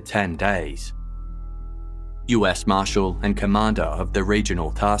run for 10 days. US Marshal and Commander of the Regional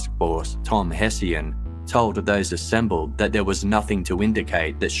Task Force, Tom Hessian, told those assembled that there was nothing to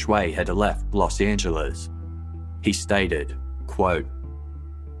indicate that Shui had left Los Angeles. He stated, quote,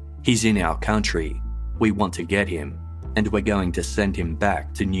 "He's in our country. We want to get him, and we're going to send him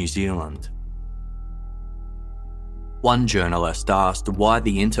back to New Zealand." One journalist asked why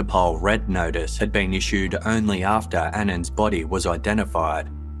the Interpol Red Notice had been issued only after Anan's body was identified,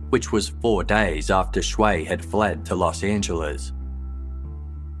 which was 4 days after Shui had fled to Los Angeles.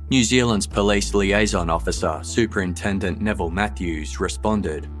 New Zealand's Police Liaison Officer, Superintendent Neville Matthews,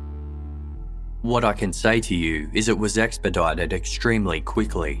 responded, "What I can say to you is it was expedited extremely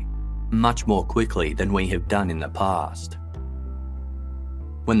quickly, much more quickly than we have done in the past."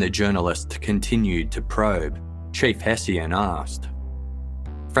 When the journalist continued to probe, Chief Hessian asked,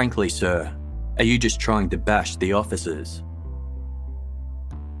 "Frankly, sir, are you just trying to bash the officers?"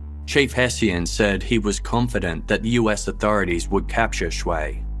 Chief Hessian said he was confident that the US authorities would capture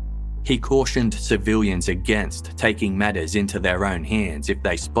Shui. He cautioned civilians against taking matters into their own hands if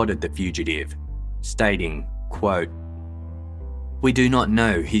they spotted the fugitive, stating, quote, "We do not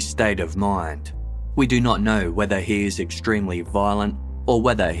know his state of mind. We do not know whether he is extremely violent or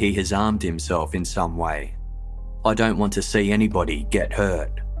whether he has armed himself in some way. I don't want to see anybody get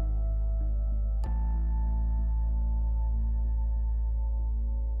hurt."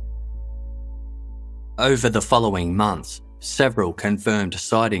 Over the following months, several confirmed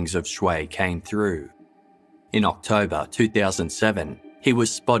sightings of Shui came through. In October 2007, he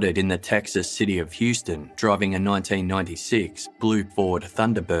was spotted in the Texas city of Houston driving a 1996 blue Ford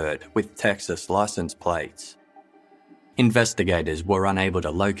Thunderbird with Texas license plates. Investigators were unable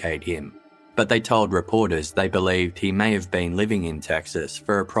to locate him, but they told reporters they believed he may have been living in Texas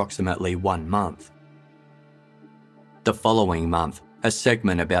for approximately 1 month. The following month, a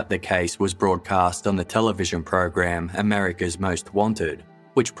segment about the case was broadcast on the television program America's Most Wanted,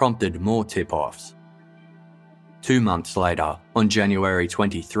 which prompted more tip-offs. 2 months later, on January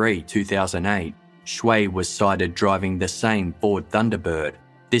 23, 2008, Shui was sighted driving the same Ford Thunderbird,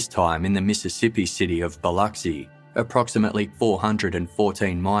 this time in the Mississippi city of Biloxi, approximately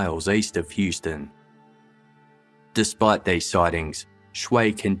 414 miles east of Houston. Despite these sightings,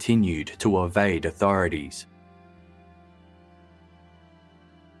 Shui continued to evade authorities.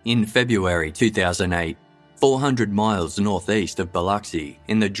 In February 2008, 400 miles northeast of Biloxi,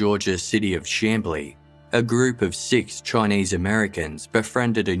 in the Georgia city of Chambly, a group of 6 Chinese Americans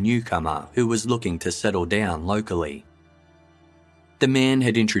befriended a newcomer who was looking to settle down locally. The man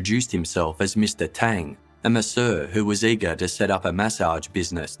had introduced himself as Mr. Tang, a masseur who was eager to set up a massage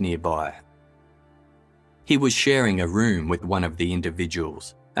business nearby. He was sharing a room with one of the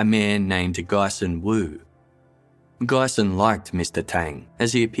individuals, a man named Gyson Wu. Gyson liked Mr. Tang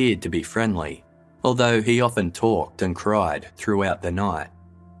as he appeared to be friendly, although he often talked and cried throughout the night.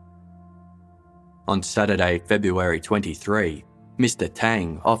 On Saturday, February 23, Mr.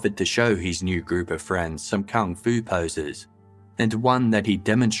 Tang offered to show his new group of friends some kung fu poses, and one that he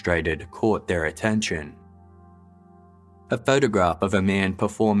demonstrated caught their attention. A photograph of a man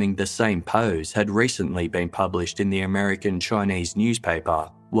performing the same pose had recently been published in the American Chinese newspaper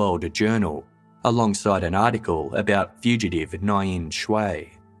World Journal, alongside an article about fugitive Naiyin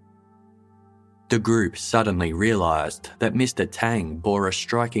Shui. The group suddenly realised that Mr. Tang bore a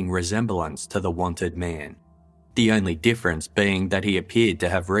striking resemblance to the wanted man, the only difference being that he appeared to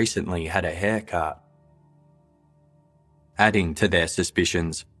have recently had a haircut. Adding to their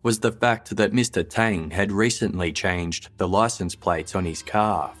suspicions was the fact that Mr. Tang had recently changed the license plates on his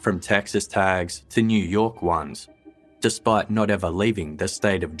car from Texas tags to New York ones, despite not ever leaving the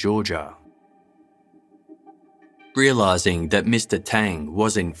state of Georgia. Realising that Mr. Tang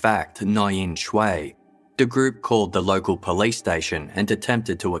was in fact Naiyin Shui, the group called the local police station and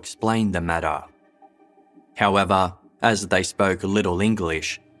attempted to explain the matter. However, as they spoke little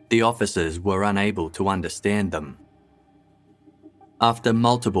English, the officers were unable to understand them. After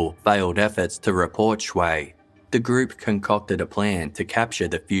multiple failed efforts to report Shui, the group concocted a plan to capture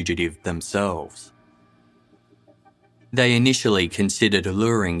the fugitive themselves. They initially considered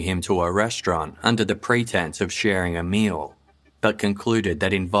luring him to a restaurant under the pretense of sharing a meal, but concluded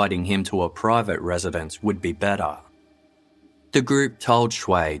that inviting him to a private residence would be better. The group told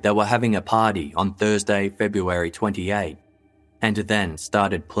Shui they were having a party on Thursday, February 28, and then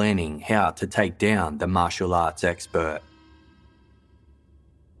started planning how to take down the martial arts expert.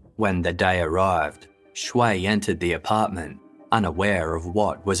 When the day arrived, Shui entered the apartment, unaware of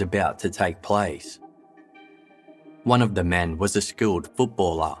what was about to take place. One of the men was a skilled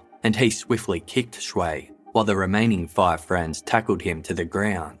footballer, and he swiftly kicked Shui, while the remaining 5 friends tackled him to the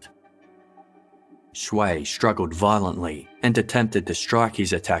ground. Shui struggled violently and attempted to strike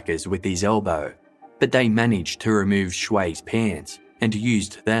his attackers with his elbow, but they managed to remove Shui's pants and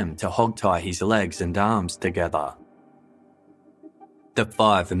used them to hogtie his legs and arms together. The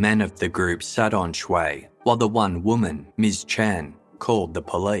 5 men of the group sat on Shui, while the one woman, Ms. Chan, called the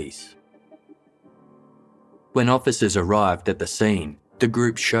police. When officers arrived at the scene, the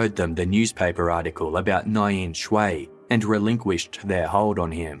group showed them the newspaper article about Anan Liu and relinquished their hold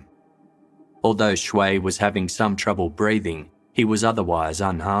on him. Although Shui was having some trouble breathing, he was otherwise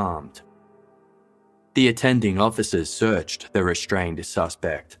unharmed. The attending officers searched the restrained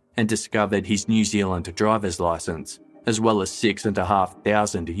suspect and discovered his New Zealand driver's license, as well as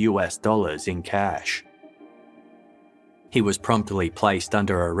 $6,500 in cash. He was promptly placed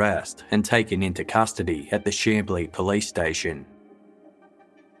under arrest and taken into custody at the Chambly police station.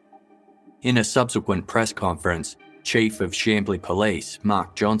 In a subsequent press conference, Chief of Chambly Police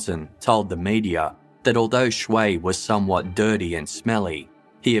Mark Johnson told the media that although Shui was somewhat dirty and smelly,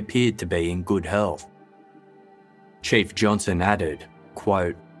 he appeared to be in good health. Chief Johnson added,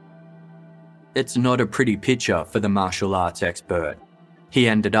 quote, "It's not a pretty picture for the martial arts expert. He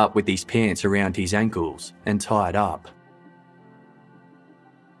ended up with his pants around his ankles and tied up."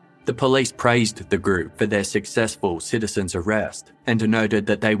 The police praised the group for their successful citizen's arrest and noted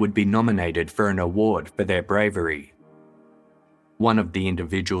that they would be nominated for an award for their bravery. One of the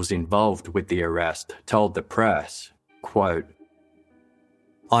individuals involved with the arrest told the press, quote,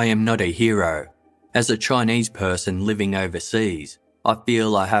 "I am not a hero. As a Chinese person living overseas, I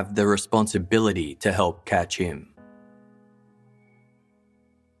feel I have the responsibility to help catch him."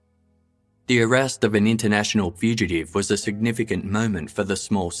 The arrest of an international fugitive was a significant moment for the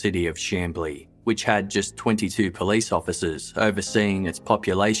small city of Chambly, which had just 22 police officers overseeing its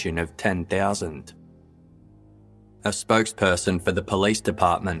population of 10,000. A spokesperson for the police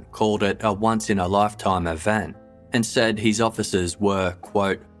department called it a once-in-a-lifetime event and said his officers were,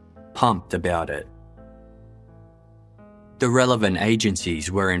 quote, "pumped about it." The relevant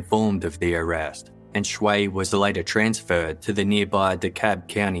agencies were informed of the arrest, and Shui was later transferred to the nearby DeKalb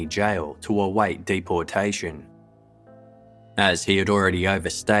County Jail to await deportation. As he had already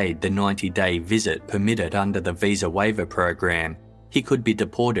overstayed the 90-day visit permitted under the visa waiver program, he could be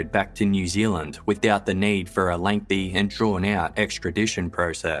deported back to New Zealand without the need for a lengthy and drawn-out extradition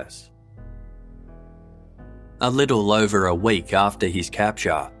process. A little over a week after his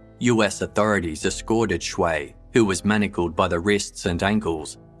capture, US authorities escorted Shui, who was manacled by the wrists and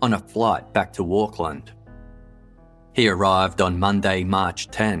ankles, on a flight back to Auckland. He arrived on Monday,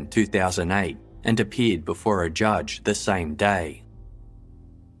 March 10, 2008, and appeared before a judge the same day.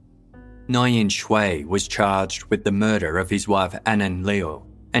 Anan Liu was charged with the murder of his wife Anan Liu,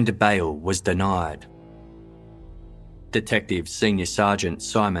 and bail was denied. Detective Senior Sergeant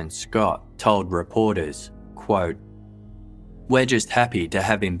Simon Scott told reporters, quote, "We're just happy to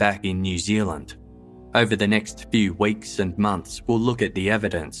have him back in New Zealand. Over the next few weeks and months, we'll look at the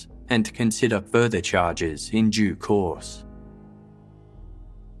evidence and consider further charges in due course."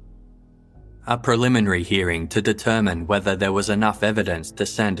 A preliminary hearing to determine whether there was enough evidence to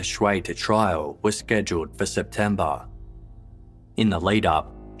send Shui to trial was scheduled for September. In the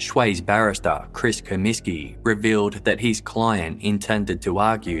lead-up, Shui's barrister, Chris Comiskey, revealed that his client intended to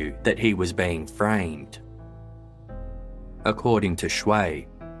argue that he was being framed. According to Shui,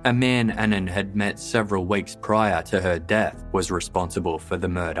 a man Anan had met several weeks prior to her death was responsible for the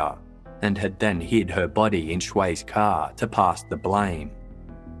murder and had then hid her body in Shui's car to pass the blame.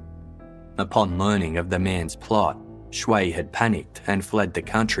 Upon learning of the man's plot, Shui had panicked and fled the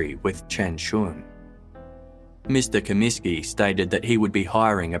country with Chen Shun. Mr. Comiskey stated that he would be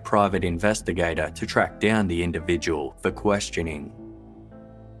hiring a private investigator to track down the individual for questioning.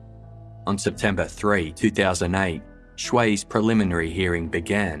 On September 3, 2008, Shui's preliminary hearing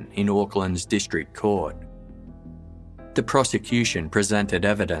began in Auckland's District Court. The prosecution presented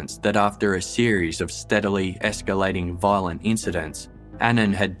evidence that after a series of steadily escalating violent incidents,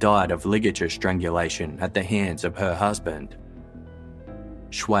 Anan had died of ligature strangulation at the hands of her husband.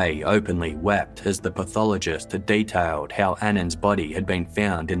 Shui openly wept as the pathologist detailed how Anan's body had been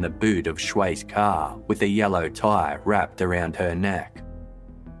found in the boot of Shui's car with a yellow tie wrapped around her neck.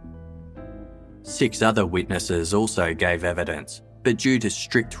 6 other witnesses also gave evidence, but due to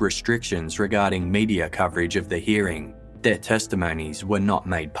strict restrictions regarding media coverage of the hearing, their testimonies were not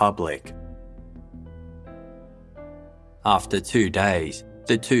made public. After 2 days,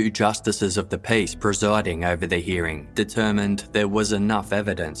 the 2 justices of the peace presiding over the hearing determined there was enough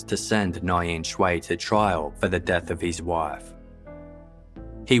evidence to send Anan Liu to trial for the death of his wife.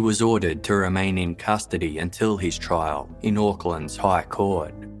 He was ordered to remain in custody until his trial in Auckland's High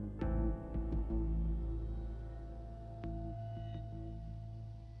Court.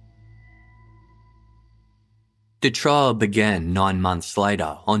 The trial began 9 months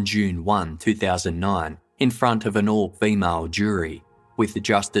later on June 1, 2009, in front of an all-female jury, with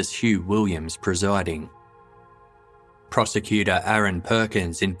Justice Hugh Williams presiding. Prosecutor Aaron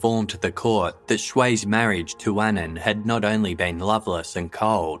Perkins informed the court that Shui's marriage to Anan had not only been loveless and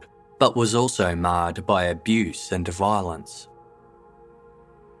cold, but was also marred by abuse and violence.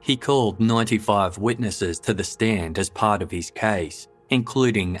 He called 95 witnesses to the stand as part of his case,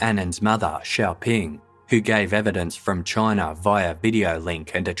 including Anan's mother, Xiaoping, who gave evidence from China via video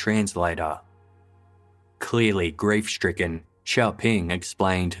link and a translator. Clearly grief-stricken, Xiaoping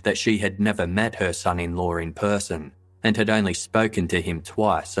explained that she had never met her son-in-law in person and had only spoken to him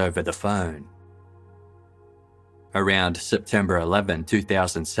twice over the phone. Around September 11,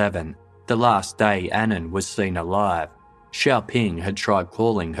 2007, the last day Anan was seen alive, Xiaoping had tried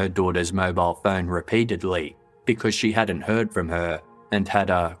calling her daughter's mobile phone repeatedly because she hadn't heard from her and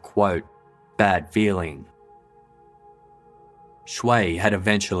had a, quote, bad feeling. Shui had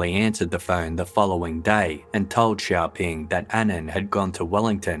eventually answered the phone the following day and told Xiaoping that Anan had gone to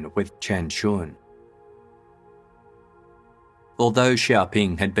Wellington with Chen Shun. Although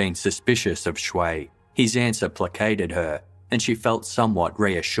Xiaoping had been suspicious of Shui, his answer placated her and she felt somewhat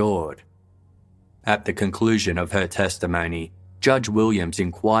reassured. At the conclusion of her testimony, Judge Williams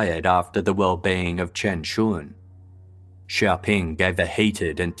inquired after the well-being of Chen Shun. Xiaoping gave a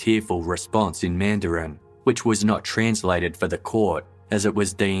heated and tearful response in Mandarin, which was not translated for the court as it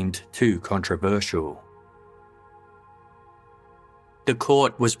was deemed too controversial. The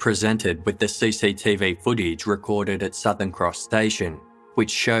court was presented with the CCTV footage recorded at Southern Cross Station,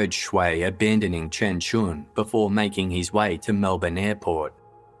 which showed Shui abandoning Chen Shun before making his way to Melbourne Airport.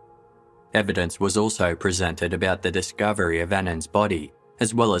 Evidence was also presented about the discovery of Anan's body,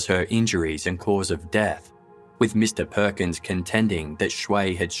 as well as her injuries and cause of death, with Mr. Perkins contending that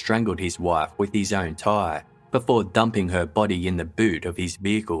Shui had strangled his wife with his own tie before dumping her body in the boot of his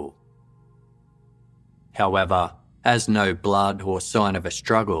vehicle. However, as no blood or sign of a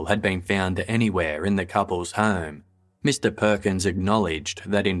struggle had been found anywhere in the couple's home, Mr. Perkins acknowledged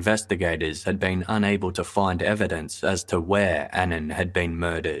that investigators had been unable to find evidence as to where Anan had been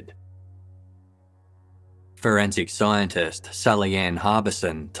murdered. Forensic scientist Sally Ann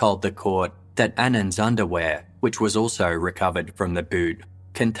Harbison told the court that Anan's underwear, which was also recovered from the boot,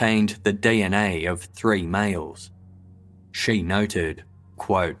 contained the DNA of 3 males. She noted,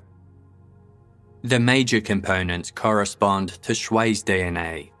 quote, "The major components correspond to Shui's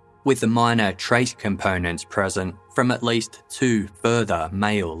DNA, with the minor trace components present from at least 2 further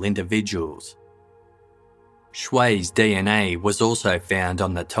male individuals. Shui's DNA was also found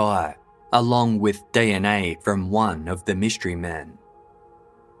on the tie, along with DNA from one of the mystery men."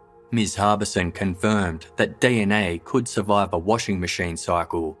 Ms. Harbison confirmed that DNA could survive a washing machine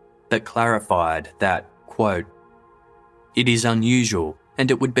cycle, but clarified that, quote, "It is unusual and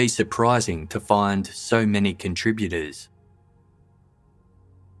it would be surprising to find so many contributors."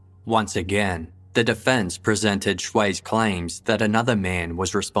 Once again, the defence presented Shui's claims that another man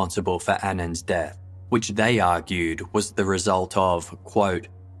was responsible for Anan's death, which they argued was the result of, quote,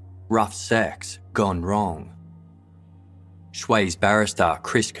 "rough sex gone wrong." Shui's barrister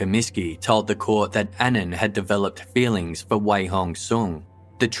Chris Comiskey told the court that Anan had developed feelings for Wei Hong Sung,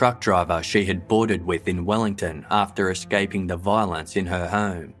 the truck driver she had boarded with in Wellington after escaping the violence in her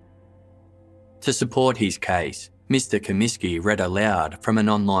home. To support his case, Mr. Comiskey read aloud from an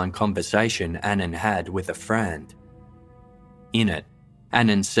online conversation Anan had with a friend. In it,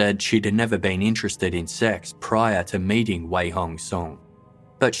 Anan said she'd never been interested in sex prior to meeting Wei Hong Sung,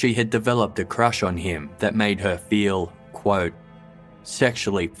 but she had developed a crush on him that made her feel, quote,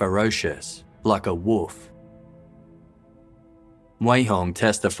 "sexually ferocious, like a wolf." Wei Hong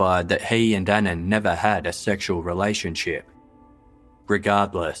testified that he and Anan never had a sexual relationship.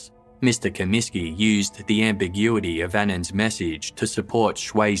 Regardless, Mr. Comiskey used the ambiguity of Anan's message to support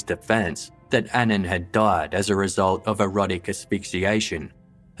Shui's defence that Anan had died as a result of erotic asphyxiation,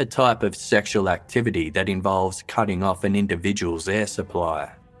 a type of sexual activity that involves cutting off an individual's air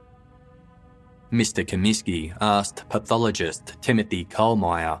supply. Mr. Comiskey asked pathologist Timothy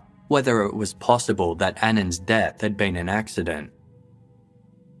Kohlmeyer whether it was possible that Anan's death had been an accident.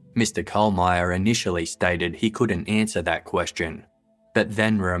 Mr. Kohlmeyer initially stated he couldn't answer that question, but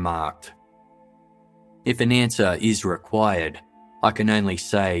then remarked, "If an answer is required, I can only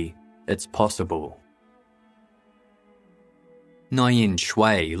say it's possible." Nguyen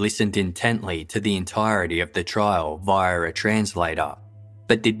Shui listened intently to the entirety of the trial via a translator,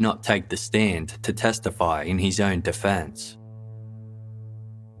 but did not take the stand to testify in his own defence.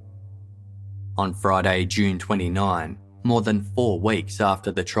 On Friday, June 29, more than 4 weeks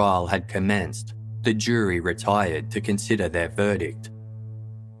after the trial had commenced, the jury retired to consider their verdict.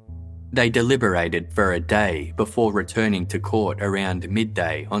 They deliberated for a day before returning to court around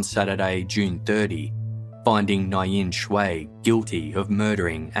midday on Saturday, June 30, finding Nyin Shui guilty of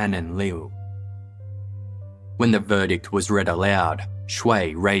murdering Anan Liu. When the verdict was read aloud,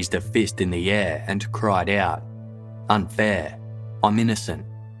 Shui raised a fist in the air and cried out, "Unfair! I'm innocent!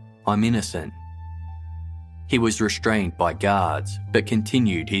 I'm innocent!" He was restrained by guards, but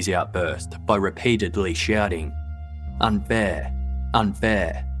continued his outburst by repeatedly shouting, "Unfair!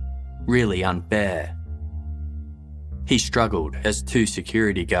 Unfair! Really unfair!" He struggled as 2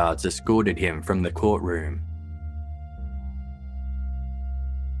 security guards escorted him from the courtroom.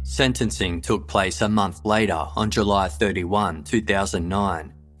 Sentencing took place a month later on July 31,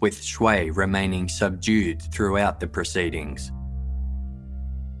 2009, with Shui remaining subdued throughout the proceedings.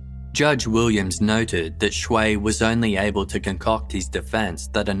 Judge Williams noted that Shui was only able to concoct his defence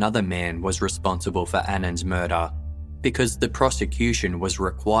that another man was responsible for Anan's murder because the prosecution was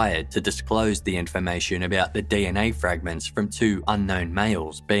required to disclose the information about the DNA fragments from 2 unknown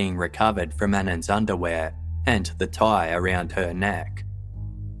males being recovered from Anan's underwear and the tie around her neck.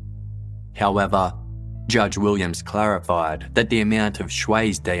 However, Judge Williams clarified that the amount of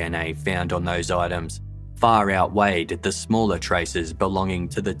Shui's DNA found on those items far outweighed the smaller traces belonging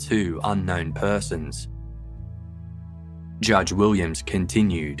to the 2 unknown persons. Judge Williams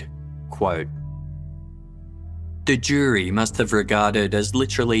continued, quote, "The jury must have regarded as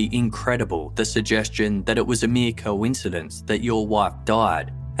literally incredible the suggestion that it was a mere coincidence that your wife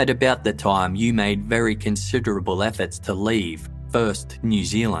died at about the time you made very considerable efforts to leave, first New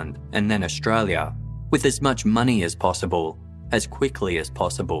Zealand and then Australia, with as much money as possible, as quickly as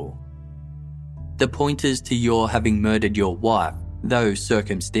possible. The pointers to your having murdered your wife, though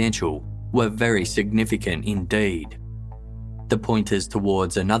circumstantial, were very significant indeed. The pointers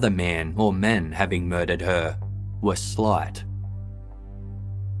towards another man or men having murdered her were slight."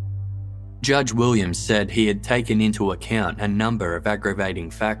 Judge Williams said he had taken into account a number of aggravating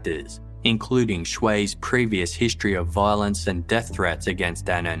factors, including Shui's previous history of violence and death threats against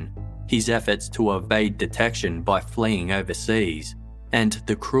Anan, his efforts to evade detection by fleeing overseas, and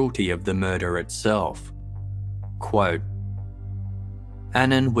the cruelty of the murder itself. Quote,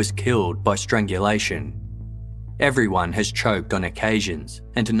 "Anan was killed by strangulation. Everyone has choked on occasions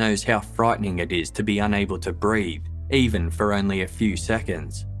and knows how frightening it is to be unable to breathe, even for only a few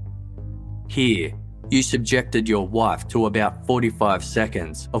seconds. Here, you subjected your wife to about 45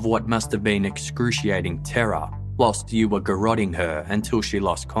 seconds of what must have been excruciating terror whilst you were garroting her until she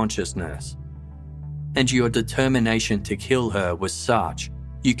lost consciousness. And your determination to kill her was such,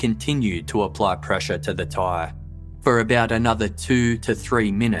 you continued to apply pressure to the tie for about another 2 to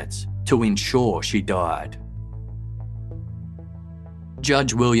 3 minutes to ensure she died."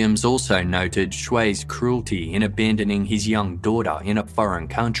 Judge Williams also noted Shui's cruelty in abandoning his young daughter in a foreign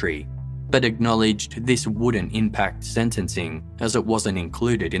country, but acknowledged this wouldn't impact sentencing as it wasn't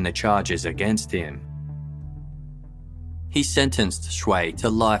included in the charges against him. He sentenced Shui to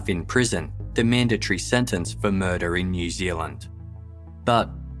life in prison, the mandatory sentence for murder in New Zealand, but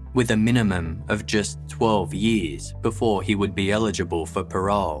with a minimum of just 12 years before he would be eligible for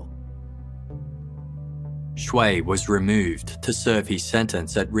parole. Shui was removed to serve his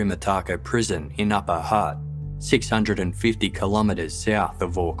sentence at Rimataka Prison in Upper Hutt, 650 kilometres south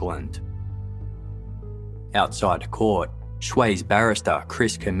of Auckland. Outside court, Shui's barrister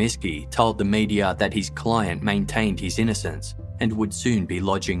Chris Comiskey told the media that his client maintained his innocence and would soon be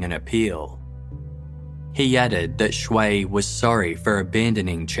lodging an appeal. He added that Shui was sorry for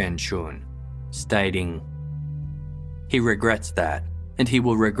abandoning Chen Shun, stating, "He regrets that, and he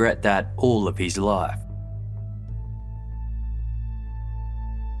will regret that all of his life."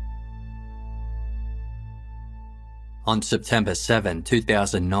 On September 7,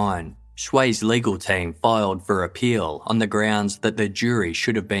 2009, Shui's legal team filed for appeal on the grounds that the jury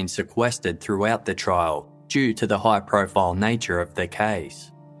should have been sequestered throughout the trial due to the high-profile nature of the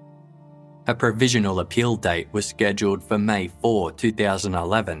case. A provisional appeal date was scheduled for May 4,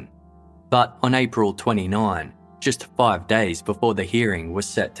 2011, but on April 29, just 5 days before the hearing was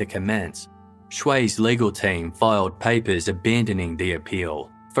set to commence, Shui's legal team filed papers abandoning the appeal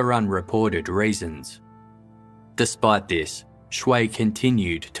for unreported reasons. Despite this, Shui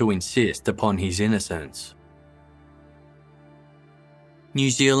continued to insist upon his innocence. New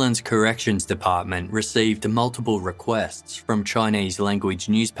Zealand's Corrections Department received multiple requests from Chinese language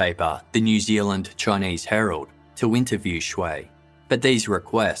newspaper the New Zealand Chinese Herald to interview Shui, but these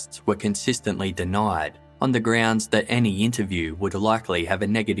requests were consistently denied on the grounds that any interview would likely have a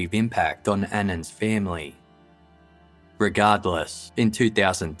negative impact on Anan's family. Regardless, in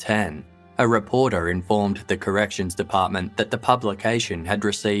 2010, a reporter informed the Corrections Department that the publication had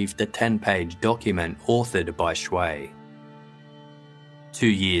received a 10-page document authored by Shui. 2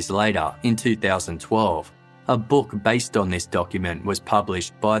 years later, in 2012, a book based on this document was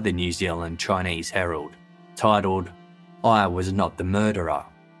published by the New Zealand Chinese Herald, titled "I Was Not the Murderer."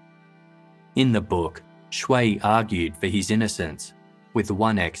 In the book, Shui argued for his innocence, with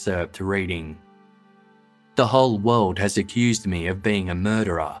one excerpt reading, "The whole world has accused me of being a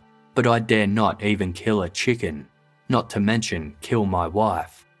murderer, but I dare not even kill a chicken, not to mention kill my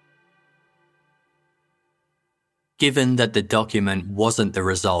wife." Given that the document wasn't the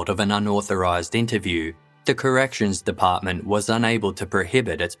result of an unauthorised interview, the Corrections Department was unable to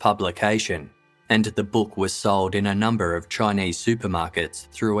prohibit its publication, and the book was sold in a number of Chinese supermarkets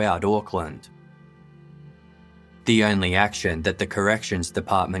throughout Auckland. The only action that the Corrections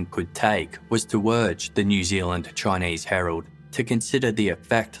Department could take was to urge the New Zealand Chinese Herald to consider the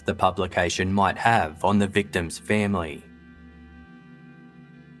effect the publication might have on the victim's family.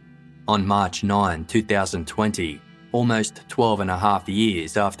 On March 9, 2020, almost 12 and a half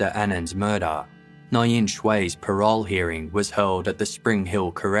years after Anan's murder, Nguyen Shui's parole hearing was held at the Spring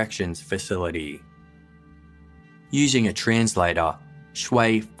Hill Corrections Facility. Using a translator,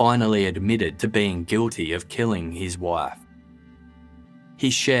 Shui finally admitted to being guilty of killing his wife. He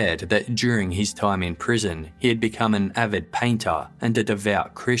shared that during his time in prison, he had become an avid painter and a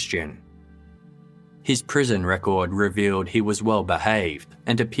devout Christian. His prison record revealed he was well behaved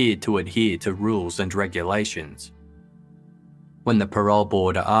and appeared to adhere to rules and regulations. When the parole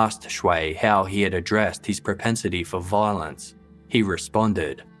board asked Shui how he had addressed his propensity for violence, he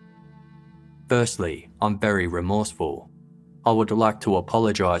responded, "Firstly, I'm very remorseful. I would like to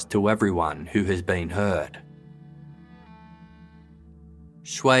apologise to everyone who has been hurt."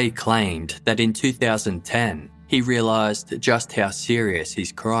 Shui claimed that in 2010 he realised just how serious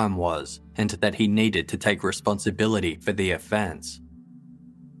his crime was and that he needed to take responsibility for the offence.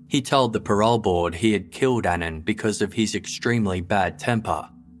 He told the parole board he had killed Anan because of his extremely bad temper,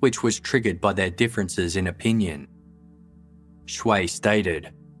 which was triggered by their differences in opinion. Shui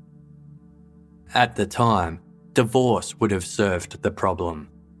stated, "At the time, divorce would have served the problem.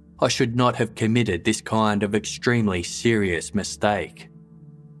 I should not have committed this kind of extremely serious mistake."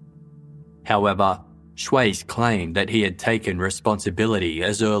 However, Shui's claim that he had taken responsibility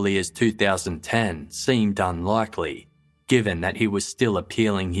as early as 2010 seemed unlikely, given that he was still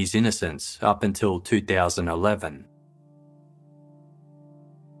appealing his innocence up until 2011.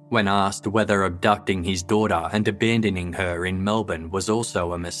 When asked whether abducting his daughter and abandoning her in Melbourne was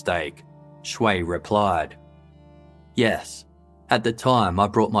also a mistake, Shui replied, "Yes, at the time I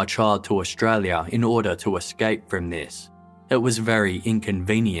brought my child to Australia in order to escape from this. It was very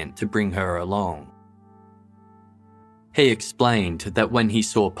inconvenient to bring her along." He explained that when he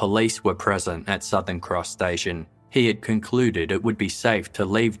saw police were present at Southern Cross Station, he had concluded it would be safe to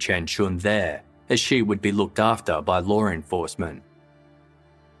leave Chen Shun there, as she would be looked after by law enforcement.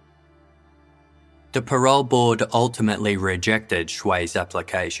 The parole board ultimately rejected Shui's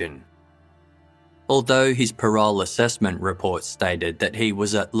application. Although his parole assessment report stated that he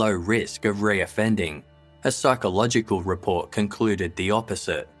was at low risk of reoffending, a psychological report concluded the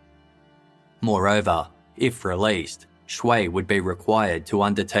opposite. Moreover, if released, Shui would be required to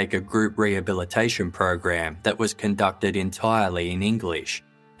undertake a group rehabilitation program that was conducted entirely in English,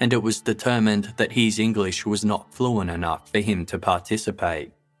 and it was determined that his English was not fluent enough for him to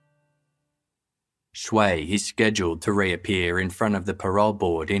participate. Shui is scheduled to reappear in front of the parole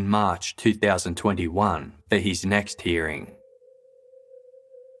board in March 2021 for his next hearing.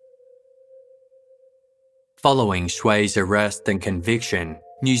 Following Shui's arrest and conviction,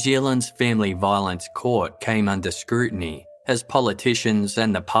 New Zealand's Family Violence Court came under scrutiny as politicians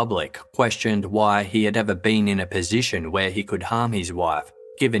and the public questioned why he had ever been in a position where he could harm his wife,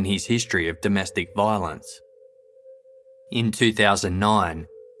 given his history of domestic violence. In 2009,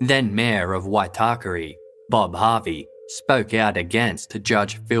 then Mayor of Waitakere, Bob Harvey, spoke out against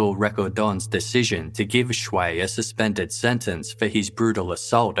Judge Phil Recordon's decision to give Shui a suspended sentence for his brutal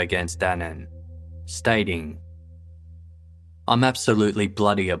assault against Anan, stating, "I'm absolutely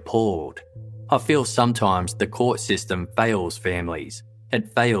bloody appalled. I feel sometimes the court system fails families,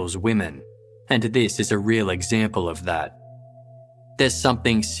 it fails women, and this is a real example of that. There's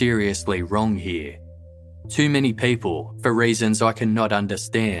something seriously wrong here. Too many people, for reasons I cannot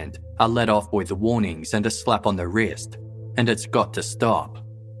understand, are let off with warnings and a slap on the wrist, and it's got to stop."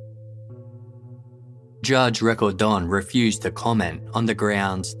 Judge Recordon refused to comment on the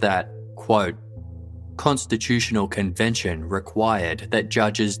grounds that, quote, constitutional convention required that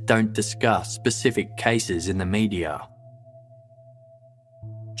judges don't discuss specific cases in the media.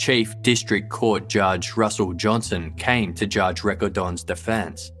 Chief District Court Judge Russell Johnson came to Judge Recordon's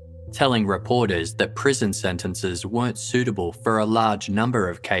defence, telling reporters that prison sentences weren't suitable for a large number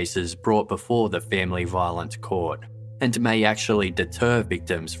of cases brought before the Family Violence Court, and may actually deter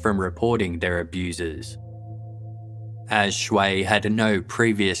victims from reporting their abusers. As Shui had no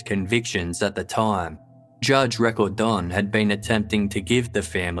previous convictions at the time, Judge Recordon had been attempting to give the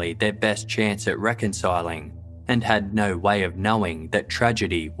family their best chance at reconciling and had no way of knowing that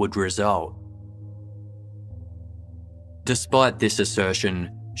tragedy would result. Despite this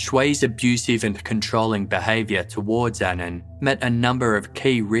assertion, Shui's abusive and controlling behaviour towards Anan met a number of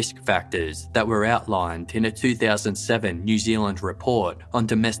key risk factors that were outlined in a 2007 New Zealand report on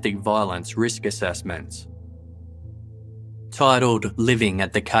domestic violence risk assessments. Titled Living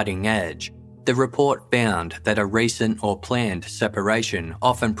at the Cutting Edge, the report found that a recent or planned separation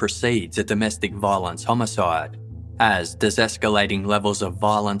often precedes a domestic violence homicide, as does escalating levels of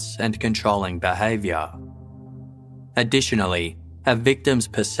violence and controlling behaviour. Additionally, a victim's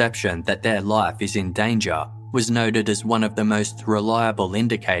perception that their life is in danger was noted as one of the most reliable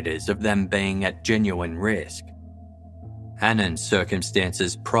indicators of them being at genuine risk. Anan's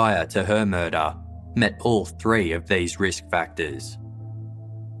circumstances prior to her murder met all three of these risk factors.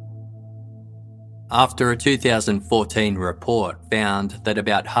 After a 2014 report found that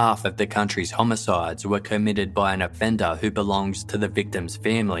about half of the country's homicides were committed by an offender who belongs to the victim's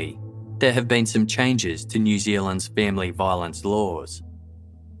family, there have been some changes to New Zealand's family violence laws.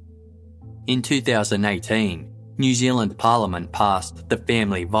 In 2018, New Zealand Parliament passed the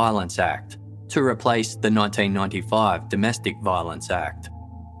Family Violence Act to replace the 1995 Domestic Violence Act.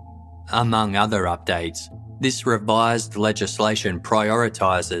 Among other updates, this revised legislation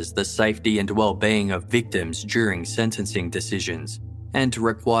prioritises the safety and well-being of victims during sentencing decisions and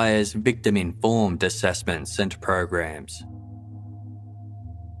requires victim-informed assessments and programs.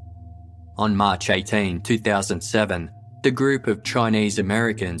 On March 18, 2007, the group of Chinese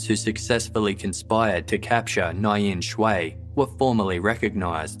Americans who successfully conspired to capture Nai Shui were formally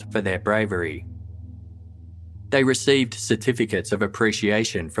recognised for their bravery. They received certificates of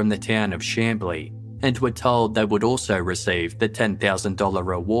appreciation from the town of Chambly and were told they would also receive the $10,000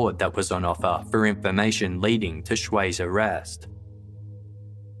 reward that was on offer for information leading to Shui's arrest.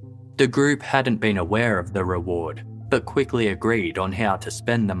 The group hadn't been aware of the reward, but quickly agreed on how to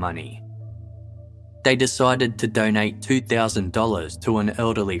spend the money. They decided to donate $2,000 to an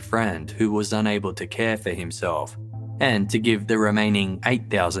elderly friend who was unable to care for himself, and to give the remaining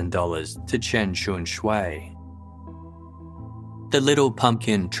 $8,000 to Chen Shun Shui. The Little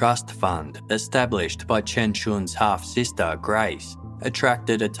Pumpkin Trust Fund, established by Chen Shun's half-sister Grace,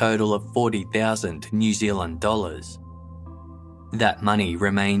 attracted a total of 40,000 New Zealand dollars. That money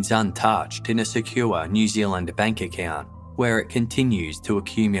remains untouched in a secure New Zealand bank account, where it continues to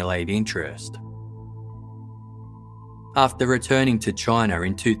accumulate interest. After returning to China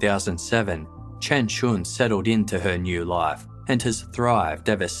in 2007, Chen Shun settled into her new life and has thrived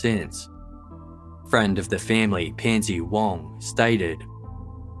ever since. Friend of the family Pansy Wong stated,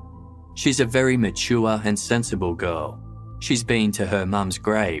 "She's a very mature and sensible girl. She's been to her mum's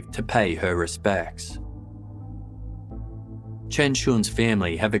grave to pay her respects." Chen Shun's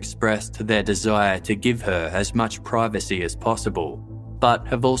family have expressed their desire to give her as much privacy as possible, but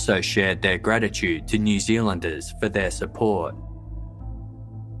have also shared their gratitude to New Zealanders for their support.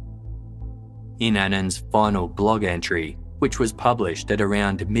 In Anan's final blog entry, which was published at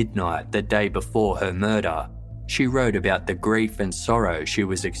around midnight the day before her murder, she wrote about the grief and sorrow she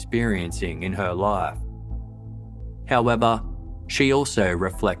was experiencing in her life. However, she also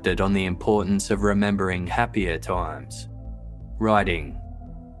reflected on the importance of remembering happier times, writing,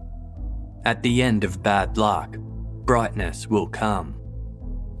 "At the end of bad luck, brightness will come.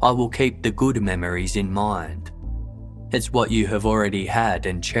 I will keep the good memories in mind. It's what you have already had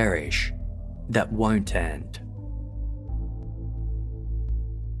and cherish that won't end."